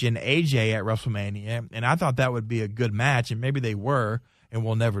Edge and AJ at WrestleMania, and I thought that would be a good match, and maybe they were, and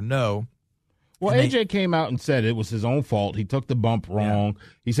we'll never know. Well, AJ came out and said it was his own fault. He took the bump wrong. Yeah.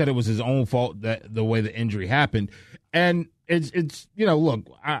 He said it was his own fault that the way the injury happened. And it's look,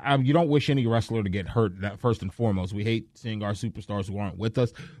 you don't wish any wrestler to get hurt, first and foremost. We hate seeing our superstars who aren't with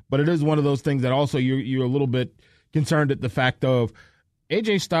us. But it is one of those things that also you're a little bit concerned at the fact of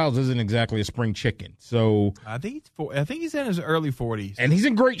AJ Styles isn't exactly a spring chicken. So I think he's in his early 40s. And he's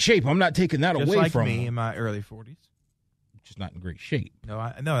in great shape. I'm not taking that just away like from me him. In my early 40s. Just not in great shape. No,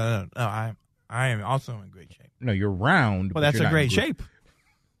 I am also in great shape. No, you're round. Well, that's a great shape.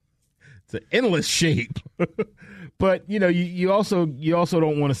 It's an endless shape. But, you also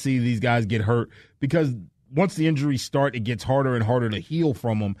don't want to see these guys get hurt because once the injuries start, it gets harder and harder to heal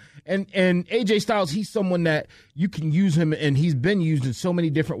from them. And AJ Styles, he's someone that you can use him, and he's been used in so many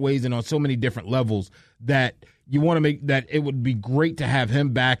different ways and on so many different levels that you want to make that it would be great to have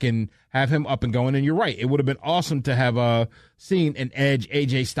him back and have him up and going. And you're right. It would have been awesome to have seen an Edge,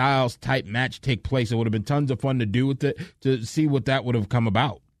 AJ Styles type match take place. It would have been tons of fun to do with it, to see what that would have come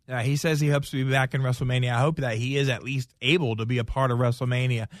about. He says he hopes to be back in WrestleMania. I hope that he is at least able to be a part of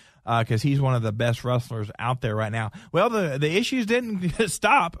WrestleMania because he's one of the best wrestlers out there right now. Well, the issues didn't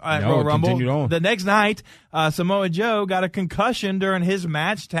stop at Royal Rumble. Continued on. The next night, Samoa Joe got a concussion during his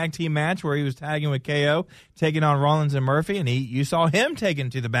tag team match, where he was tagging with KO, taking on Rollins and Murphy, and you saw him taken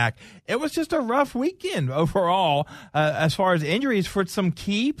to the back. It was just a rough weekend overall as far as injuries for some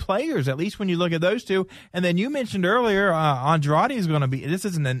key players, at least when you look at those two. And then you mentioned earlier Andrade is going to be – this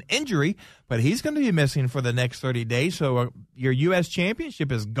isn't an injury, but he's going to be missing for the next 30 days. So your U.S.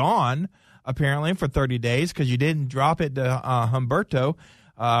 Championship is gone, apparently, for 30 days because you didn't drop it to Humberto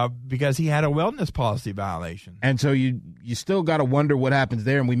because he had a wellness policy violation. And so you still got to wonder what happens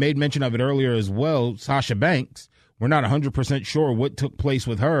there. And we made mention of it earlier as well. Sasha Banks, we're not 100% sure what took place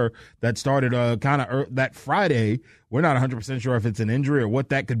with her that started that Friday. We're not 100% sure if it's an injury or what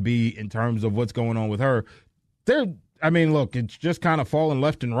that could be in terms of what's going on with her. Look, it's just kind of falling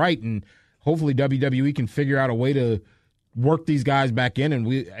left and right, and hopefully WWE can figure out a way to work these guys back in,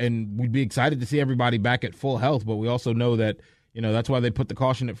 and we'd be excited to see everybody back at full health. But we also know that that's why they put the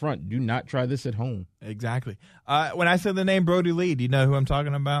caution at front. Do not try this at home. Exactly. When I said the name Brody Lee, do you know who I'm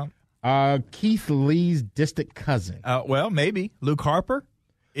talking about? Keith Lee's distant cousin. Well, maybe Luke Harper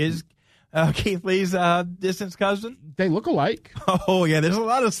is Keith Lee's distant cousin. They look alike. Oh, yeah, there's a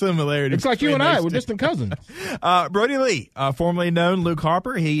lot of similarities. It's like you and I, we're distant cousins. Brody Lee, formerly known Luke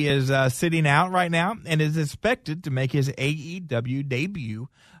Harper, he is sitting out right now and is expected to make his AEW debut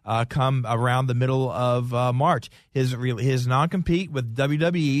come around the middle of March. His non-compete with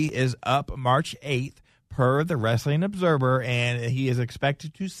WWE is up March 8th. Per the Wrestling Observer, and he is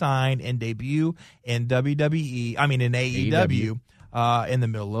expected to sign and debut in AEW. In the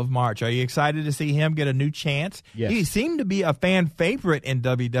middle of March. Are you excited to see him get a new chance? Yes. He seemed to be a fan favorite in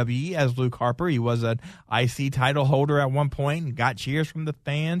WWE as Luke Harper. He was an IC title holder at one point and got cheers from the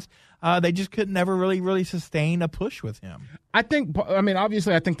fans. they just could never really sustain a push with him.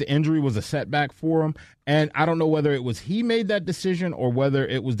 Obviously, I think the injury was a setback for him, and I don't know whether it was he made that decision or whether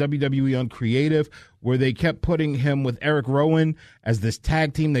it was WWE uncreative, where they kept putting him with Eric Rowan as this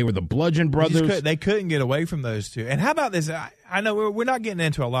tag team. They were the Bludgeon Brothers. They couldn't get away from those two. And how about this? I know we're not getting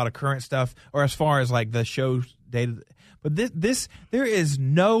into a lot of current stuff, or as far as like the show data. But there is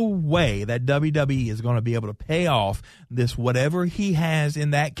no way that WWE is going to be able to pay off this whatever he has in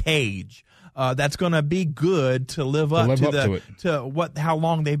that cage. That's going to be good to live up to how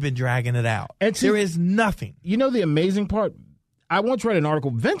long they've been dragging it out. And there is nothing. You know the amazing part? I once read an article.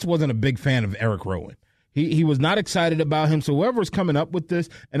 Vince wasn't a big fan of Eric Rowan. He was not excited about him. So whoever's coming up with this,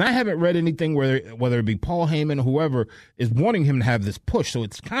 and I haven't read anything whether it be Paul Heyman or whoever is wanting him to have this push. So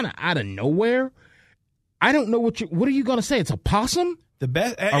it's kind of out of nowhere. I don't know what are you going to say? It's a possum? The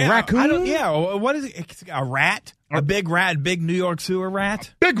best a raccoon? What is it? It's a rat? A big rat? Big New York sewer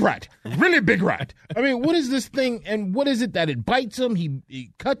rat? Big rat. Really big rat. I mean, what is this thing? And what is it that it bites him?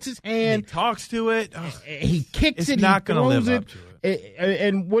 He cuts his hand. He talks to it. He kicks it. It's not going to live up to it.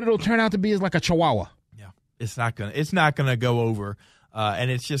 And what it'll turn out to be is like a chihuahua. Yeah. It's not going to go over.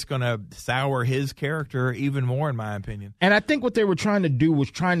 And it's just going to sour his character even more, in my opinion. And I think what they were trying to do was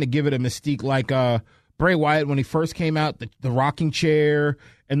trying to give it a mystique like Bray Wyatt, when he first came out, the rocking chair,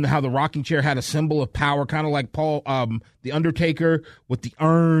 and how the rocking chair had a symbol of power, kind of like the Undertaker with the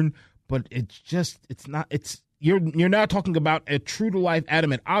urn. But you're now talking about a true to life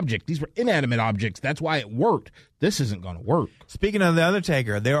adamant object. These were inanimate objects. That's why it worked. This isn't going to work. Speaking of the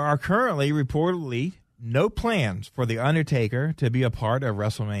Undertaker, there are currently reportedly no plans for the Undertaker to be a part of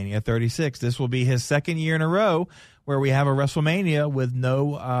WrestleMania 36. This will be his second year in a row where we have a WrestleMania with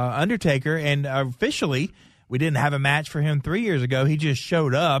no Undertaker. And officially, we didn't have a match for him 3 years ago. He just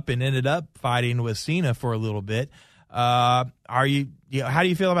showed up and ended up fighting with Cena for a little bit. How do you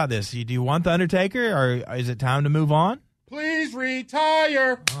feel about this? Do you want the Undertaker, or is it time to move on? Please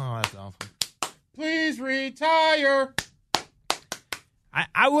retire. Oh, that's awful. Please retire.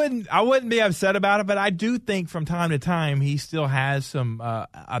 I wouldn't be upset about it, but I do think from time to time he still has some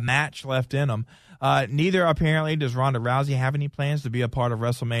a match left in him. Neither apparently does Ronda Rousey have any plans to be a part of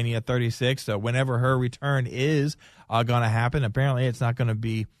WrestleMania 36. So whenever her return is going to happen, apparently it's not going to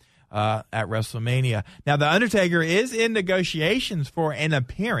be at WrestleMania. Now the Undertaker is in negotiations for an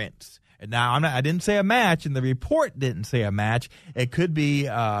appearance. Now I didn't say a match, and the report didn't say a match. It could be.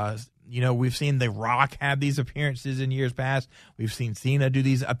 We've seen The Rock have these appearances in years past. We've seen Cena do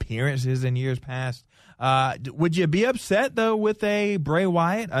these appearances in years past. Would you be upset, though, with a Bray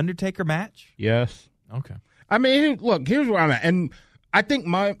Wyatt Undertaker match? Yes. Okay. I mean, look, here's where I'm at. And I think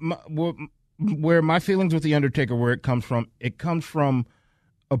where my feelings with the Undertaker, where it comes from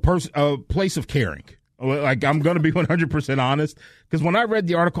a place of caring. Like, I'm going to be 100% honest, because when I read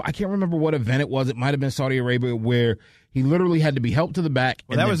the article, I can't remember what event it was. It might have been Saudi Arabia, where he literally had to be helped to the back.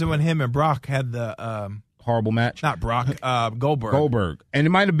 Well, that was when him and Brock had the horrible match. Not Brock, Goldberg. And it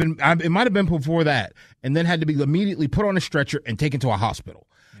might have been before that, and then had to be immediately put on a stretcher and taken to a hospital.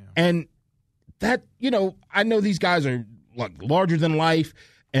 Yeah. And that, I know these guys are like larger than life,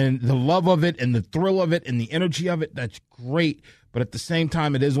 and the love of it and the thrill of it and the energy of it, that's great. But at the same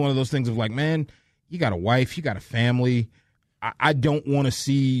time, it is one of those things of like, man, you got a wife, you got a family. I don't want to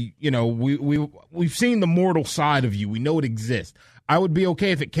see, we've seen the mortal side of you. We know it exists. I would be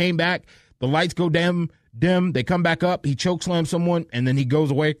okay if it came back, the lights go dim, they come back up, he chokeslams someone, and then he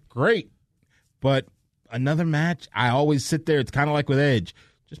goes away. Great. But another match, I always sit there. It's kind of like with Edge.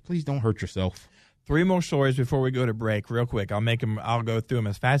 Just please don't hurt yourself. 3 more stories before we go to break, real quick. I'll go through them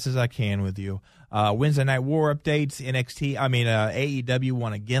as fast as I can with you. Wednesday Night War updates. AEW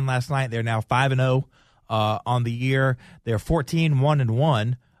won again last night. They're now 5-0 on the year. They're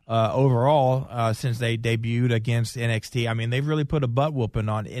 14-1-1 overall since they debuted against NXT. I mean, they've really put a butt whooping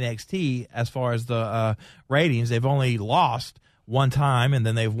on NXT as far as the ratings. They've only lost one time, and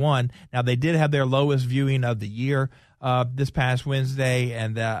then they've won. Now, they did have their lowest viewing of the year this past Wednesday,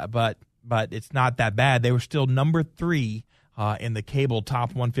 and but it's not that bad. They were still number 3 in the cable top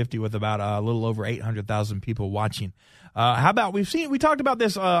 150 with about a little over 800,000 people watching. How about we talked about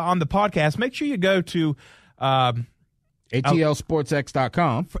this on the podcast. Make sure you go to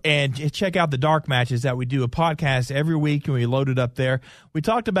ATLSportsX.com and check out the dark matches that we do a podcast every week, and we load it up there. We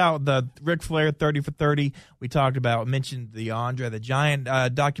talked about the Ric Flair 30 for 30. We mentioned the Andre the Giant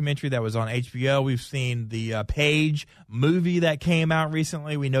documentary that was on HBO. We've seen the Paige movie that came out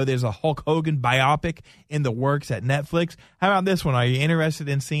recently. We know there's a Hulk Hogan biopic in the works at Netflix. How about this one? Are you interested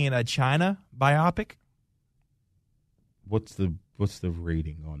in seeing a China biopic? What's the What's the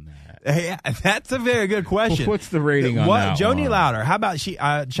rating on that? Yeah, that's a very good question. What's the rating on that Joni one? Lauder, how about she?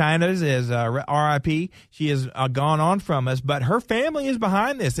 China's is RIP. She has gone on from us, but her family is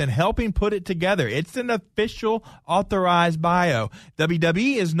behind this and helping put it together. It's an official authorized bio.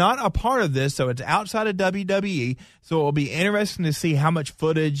 WWE is not a part of this, so it's outside of WWE. So it will be interesting to see how much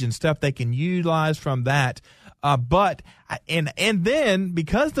footage and stuff they can utilize from that. But then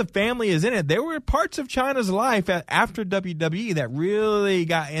because the family is in it, there were parts of China's life after WWE that really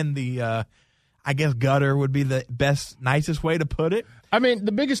got in the, I guess gutter would be the nicest way to put it. I mean,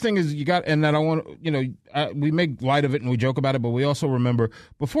 the biggest thing is and I don't want we make light of it and we joke about it, but we also remember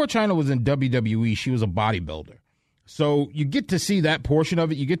before China was in WWE, she was a bodybuilder. So you get to see that portion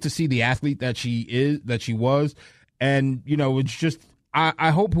of it. You get to see the athlete that she was. And, it's just,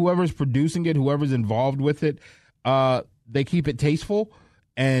 I hope whoever's producing it, whoever's involved with it, they keep it tasteful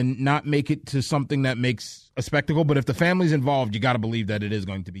and not make it to something that makes a spectacle. But if the family's involved, you got to believe that it is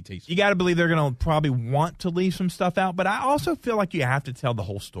going to be tasteful. You got to believe they're going to probably want to leave some stuff out. But I also feel like you have to tell the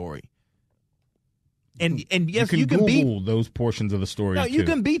whole story. And yes, you can Google those portions of the story. No, you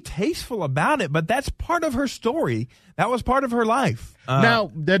can be tasteful about it, but that's part of her story. That was part of her life. Now,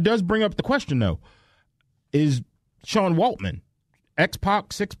 that does bring up the question, though. Is Sean Waltman,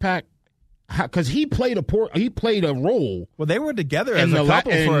 X-Pac, Six-Pack, because he played a role. Well, they were together as a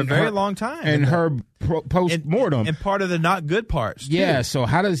couple for a very long time. And her post-mortem. And part of the not good parts, too. Yeah, so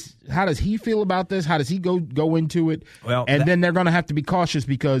how does he feel about this? How does he go into it? Well, then they're going to have to be cautious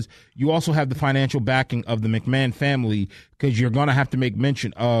because you also have the financial backing of the McMahon family because you're going to have to make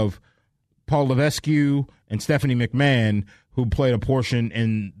mention of Paul Levesque and Stephanie McMahon, who played a portion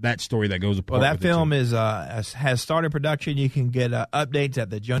in that story that goes apart. Well, that film has started production. You can get updates at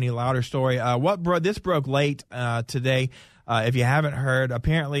the Joni Lauder story. This broke late today. If you haven't heard,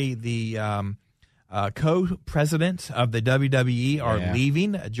 apparently the co-presidents of the WWE are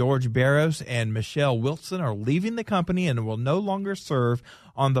leaving. George Barros and Michelle Wilson are leaving the company and will no longer serve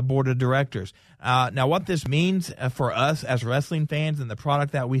on the board of directors. Now, what this means for us as wrestling fans and the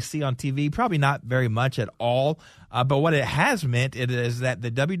product that we see on TV, probably not very much at all. But what it has meant is that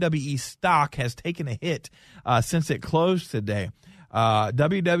the WWE stock has taken a hit since it closed today.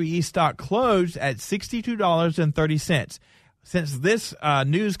 WWE stock closed at $62.30. Since this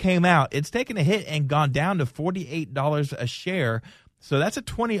news came out, it's taken a hit and gone down to $48 a share. So that's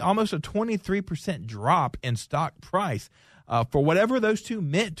almost a 23% drop in stock price. For whatever those two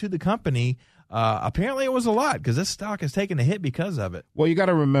meant to the company, apparently it was a lot because this stock has taken a hit because of it. Well, you got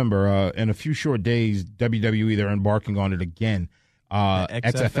to remember, in a few short days, WWE, they're embarking on it again.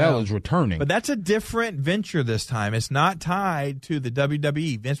 XFL is returning. But that's a different venture this time. It's not tied to the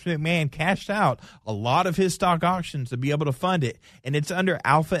WWE. Vince McMahon cashed out a lot of his stock options to be able to fund it, and it's under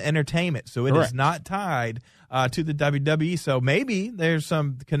Alpha Entertainment, so it is not tied to the WWE. So maybe there's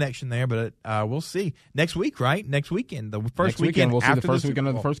some connection there, but we'll see. Next week, right? Next weekend. The first weekend. We'll see the first weekend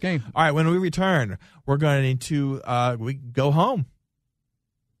of the first game. All right, when we return, we're going to we go home.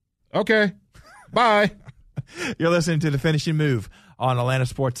 Okay. Bye. You're listening to The Finishing Move on Atlanta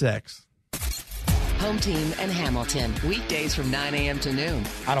Sports X. Home Team and Hamilton, weekdays from 9 a.m. to noon.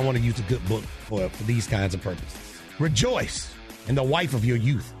 I don't want to use a good book for these kinds of purposes. Rejoice in the wife of your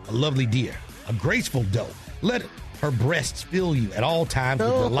youth, a lovely deer, a graceful doe. Let her breasts fill you at all times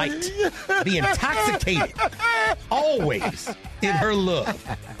with delight. Be intoxicated always in her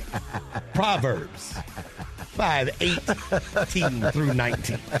love. Proverbs 5:18 through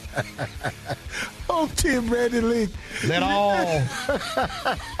 19. Home Team Randy Lee. Let all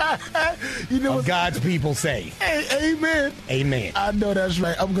of God's people say, hey, amen. Amen. I know that's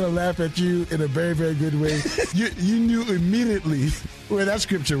right. I'm going to laugh at you in a very, very good way. You knew immediately where that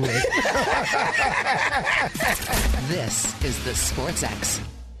scripture was. This is the Sports X.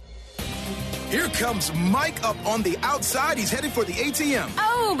 Here comes Mike up on the outside. He's headed for the ATM.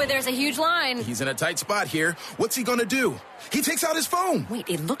 Oh, but there's a huge line. He's in a tight spot here. What's he going to do? He takes out his phone. Wait,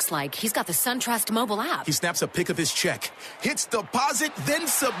 it looks like he's got the SunTrust mobile app. He snaps a pic of his check, hits deposit, then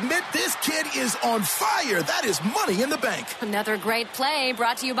submit. This kid is on fire. That is money in the bank. Another great play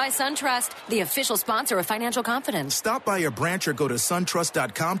brought to you by SunTrust, the official sponsor of Financial Confidence. Stop by your branch or go to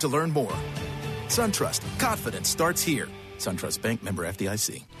suntrust.com to learn more. SunTrust. Confidence starts here. SunTrust Bank, member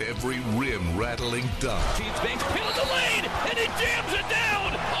FDIC. Every rim-rattling dunk. Keats Banks peeling the lane, and he jams it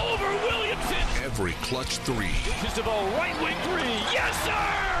down over Williamson. Every clutch three. Just a ball right wing three. Yes,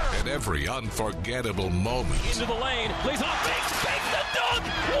 sir! And every unforgettable moment. Into the lane, lays off, banks the dunk.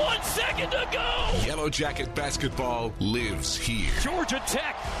 1 second to go. Yellow Jacket basketball lives here. Georgia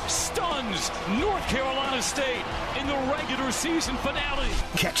Tech stuns North Carolina State in the regular season finale.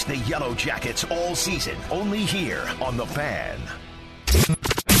 Catch the Yellow Jackets all season, only here on The Fan.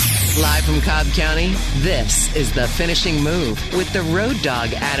 Live from Cobb County, this is The Finishing Move with the Road Dawg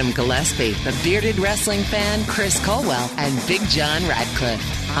Adam Gillespie, the bearded wrestling fan Chris Colwell, and Big John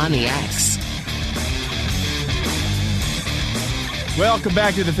Radcliffe on the X. Welcome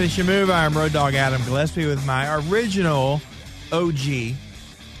back to The Finishing Move. I'm Road Dawg Adam Gillespie with my original OG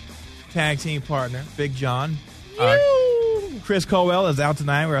tag team partner, Big John. Chris Colwell is out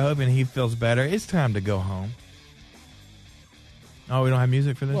tonight. We're hoping he feels better. It's time to go home. Oh, we don't have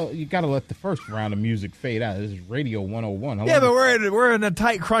music for this? Well, you got to let the first round of music fade out. This is Radio 101. Yeah, but we're in a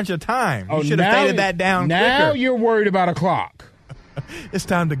tight crunch of time. You should have faded that down Now quicker. You're worried about a clock. It's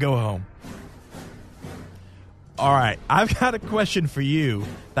time to go home. All right, I've got a question for you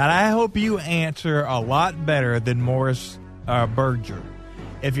that I hope you answer a lot better than Morris Berger.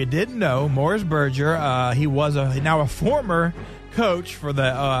 If you didn't know, Morris Berger, he was now a former coach for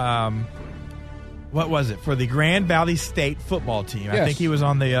the what was it, for the Grand Valley State football team. Yes. I think he was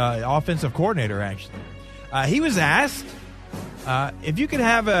on the offensive coordinator, actually. He was asked if you could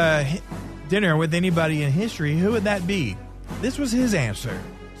have a dinner with anybody in history, who would that be? This was his answer.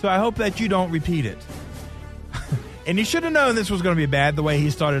 So I hope that you don't repeat it. And you should have known this was going to be bad the way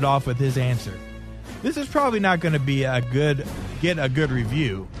he started off with his answer. This is probably not going to be get a good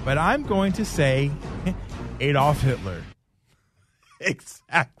review, but I'm going to say Adolf Hitler.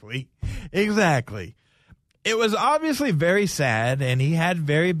 Exactly. It was obviously very sad, and he had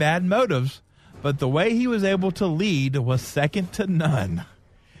very bad motives, but the way he was able to lead was second to none.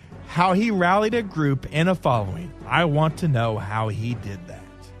 How he rallied a group and a following. I want to know how he did that.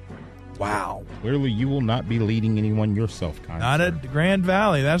 Wow. Clearly, you will not be leading anyone yourself, kind Not at Grand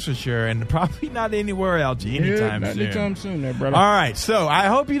Valley, that's for sure, and probably not anywhere else anytime soon. Anytime soon, there, brother. All right, so I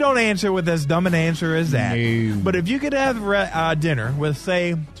hope you don't answer with as dumb an answer as that. No. But if you could have dinner with,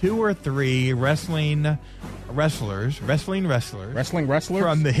 say, 2 or 3 wrestling wrestlers from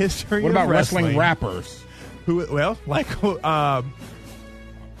the history What about of wrestling rappers? Who? Well, like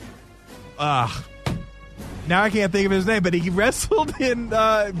now I can't think of his name, but he wrestled in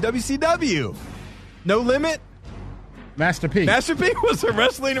WCW. No Limit. Master P. Master P was a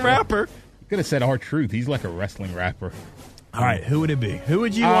wrestling rapper. You could have said R-Truth. He's like a wrestling rapper. All right, who would it be? Who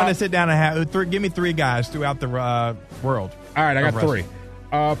would you want to sit down and have? Give me 3 guys throughout the world. All right, I got 3.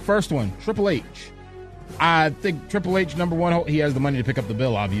 First one, Triple H. I think Triple H, number one, he has the money to pick up the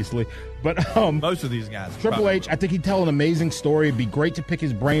bill, obviously. But most of these guys. Triple H, I think he'd tell an amazing story. It'd be great to pick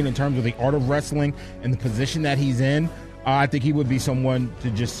his brain in terms of the art of wrestling and the position that he's in. I think he would be someone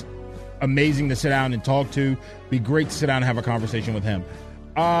to just amazing to sit down and talk to. Be great to sit down and have a conversation with him.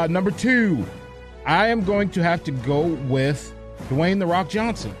 Number 2, I am going to have to go with Dwayne "The Rock"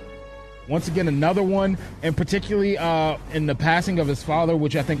 Johnson. Once again, another one, and particularly in the passing of his father,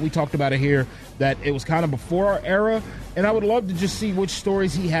 which I think we talked about it here, that it was kind of before our era. And I would love to just see which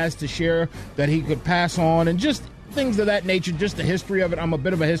stories he has to share that he could pass on and just things of that nature, just the history of it. I'm a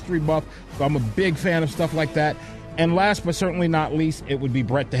bit of a history buff, so I'm a big fan of stuff like that. And last but certainly not least, it would be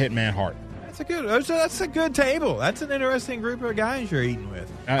Bret the Hitman Hart. That's a good table. That's an interesting group of guys you're eating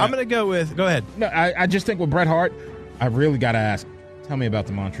with. I'm going to go with. Go ahead. No, I just think with Bret Hart, I really got to ask. Tell me about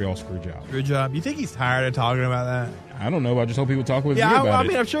the Montreal Screwjob. Screwjob. You think he's tired of talking about that? I don't know. I just hope he would talk with me about it. I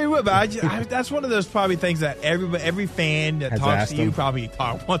mean, I'm sure he would, but that's one of those probably things that every fan that talks to you probably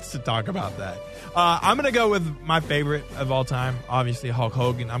wants to talk about that. I'm going to go with my favorite of all time, obviously Hulk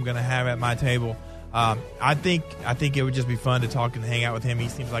Hogan. I'm going to have at my table. I think it would just be fun to talk and hang out with him. He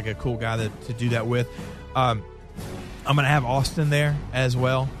seems like a cool guy to do that with. I'm going to have Austin there as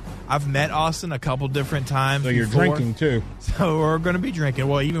well. I've met Austin a couple different times. So you're drinking too. So we're going to be drinking.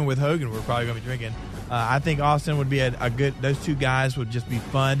 Well, even with Hogan, we're probably going to be drinking. I think Austin would be a good. Those 2 guys would just be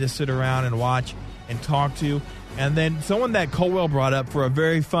fun to sit around and watch and talk to. And then someone that Colwell brought up for a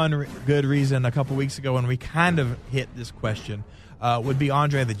very fun, good reason a couple weeks ago when we kind of hit this question would be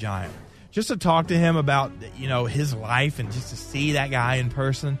Andre the Giant. Just to talk to him about his life and just to see that guy in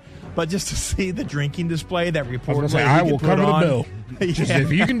person. But just to see the drinking display that reportedly I will cover the bill. Yeah.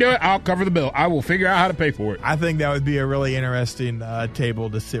 If you can do it, I'll cover the bill. I will figure out how to pay for it. I think that would be a really interesting table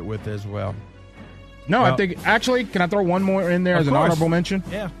to sit with as well. No, I think actually, can I throw one more in there as an honorable mention?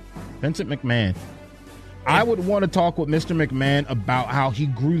 Yeah, Vincent McMahon. I would want to talk with Mr. McMahon about how he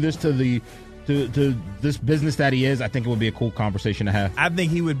grew this to this business that he is. I think it would be a cool conversation to have. I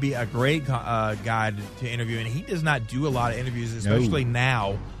think he would be a great guy to interview, and he does not do a lot of interviews, especially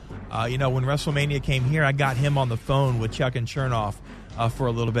now. When WrestleMania came here, I got him on the phone with Chuck and Chernoff for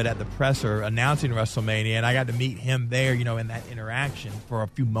a little bit at the presser announcing WrestleMania, and I got to meet him there, in that interaction for a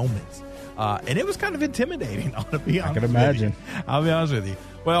few moments. And it was kind of intimidating, I'll be honest. I can imagine. I'll be honest with you.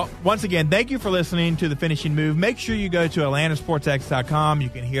 Well, once again, thank you for listening to The Finishing Move. Make sure you go to AtlantaSportsX.com. You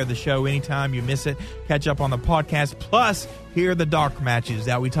can hear the show anytime you miss it. Catch up on the podcast. Plus, hear the dark matches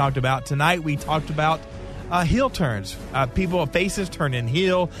that we talked about. Tonight, we talked about heel turns. Faces turning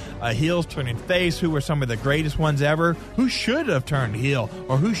heel, heels turning face. Who were some of the greatest ones ever? Who should have turned heel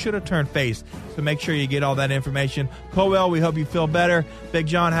or who should have turned face? So make sure you get all that information. Colwell, we hope you feel better. Big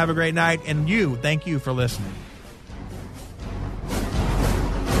John, have a great night. And thank you for listening.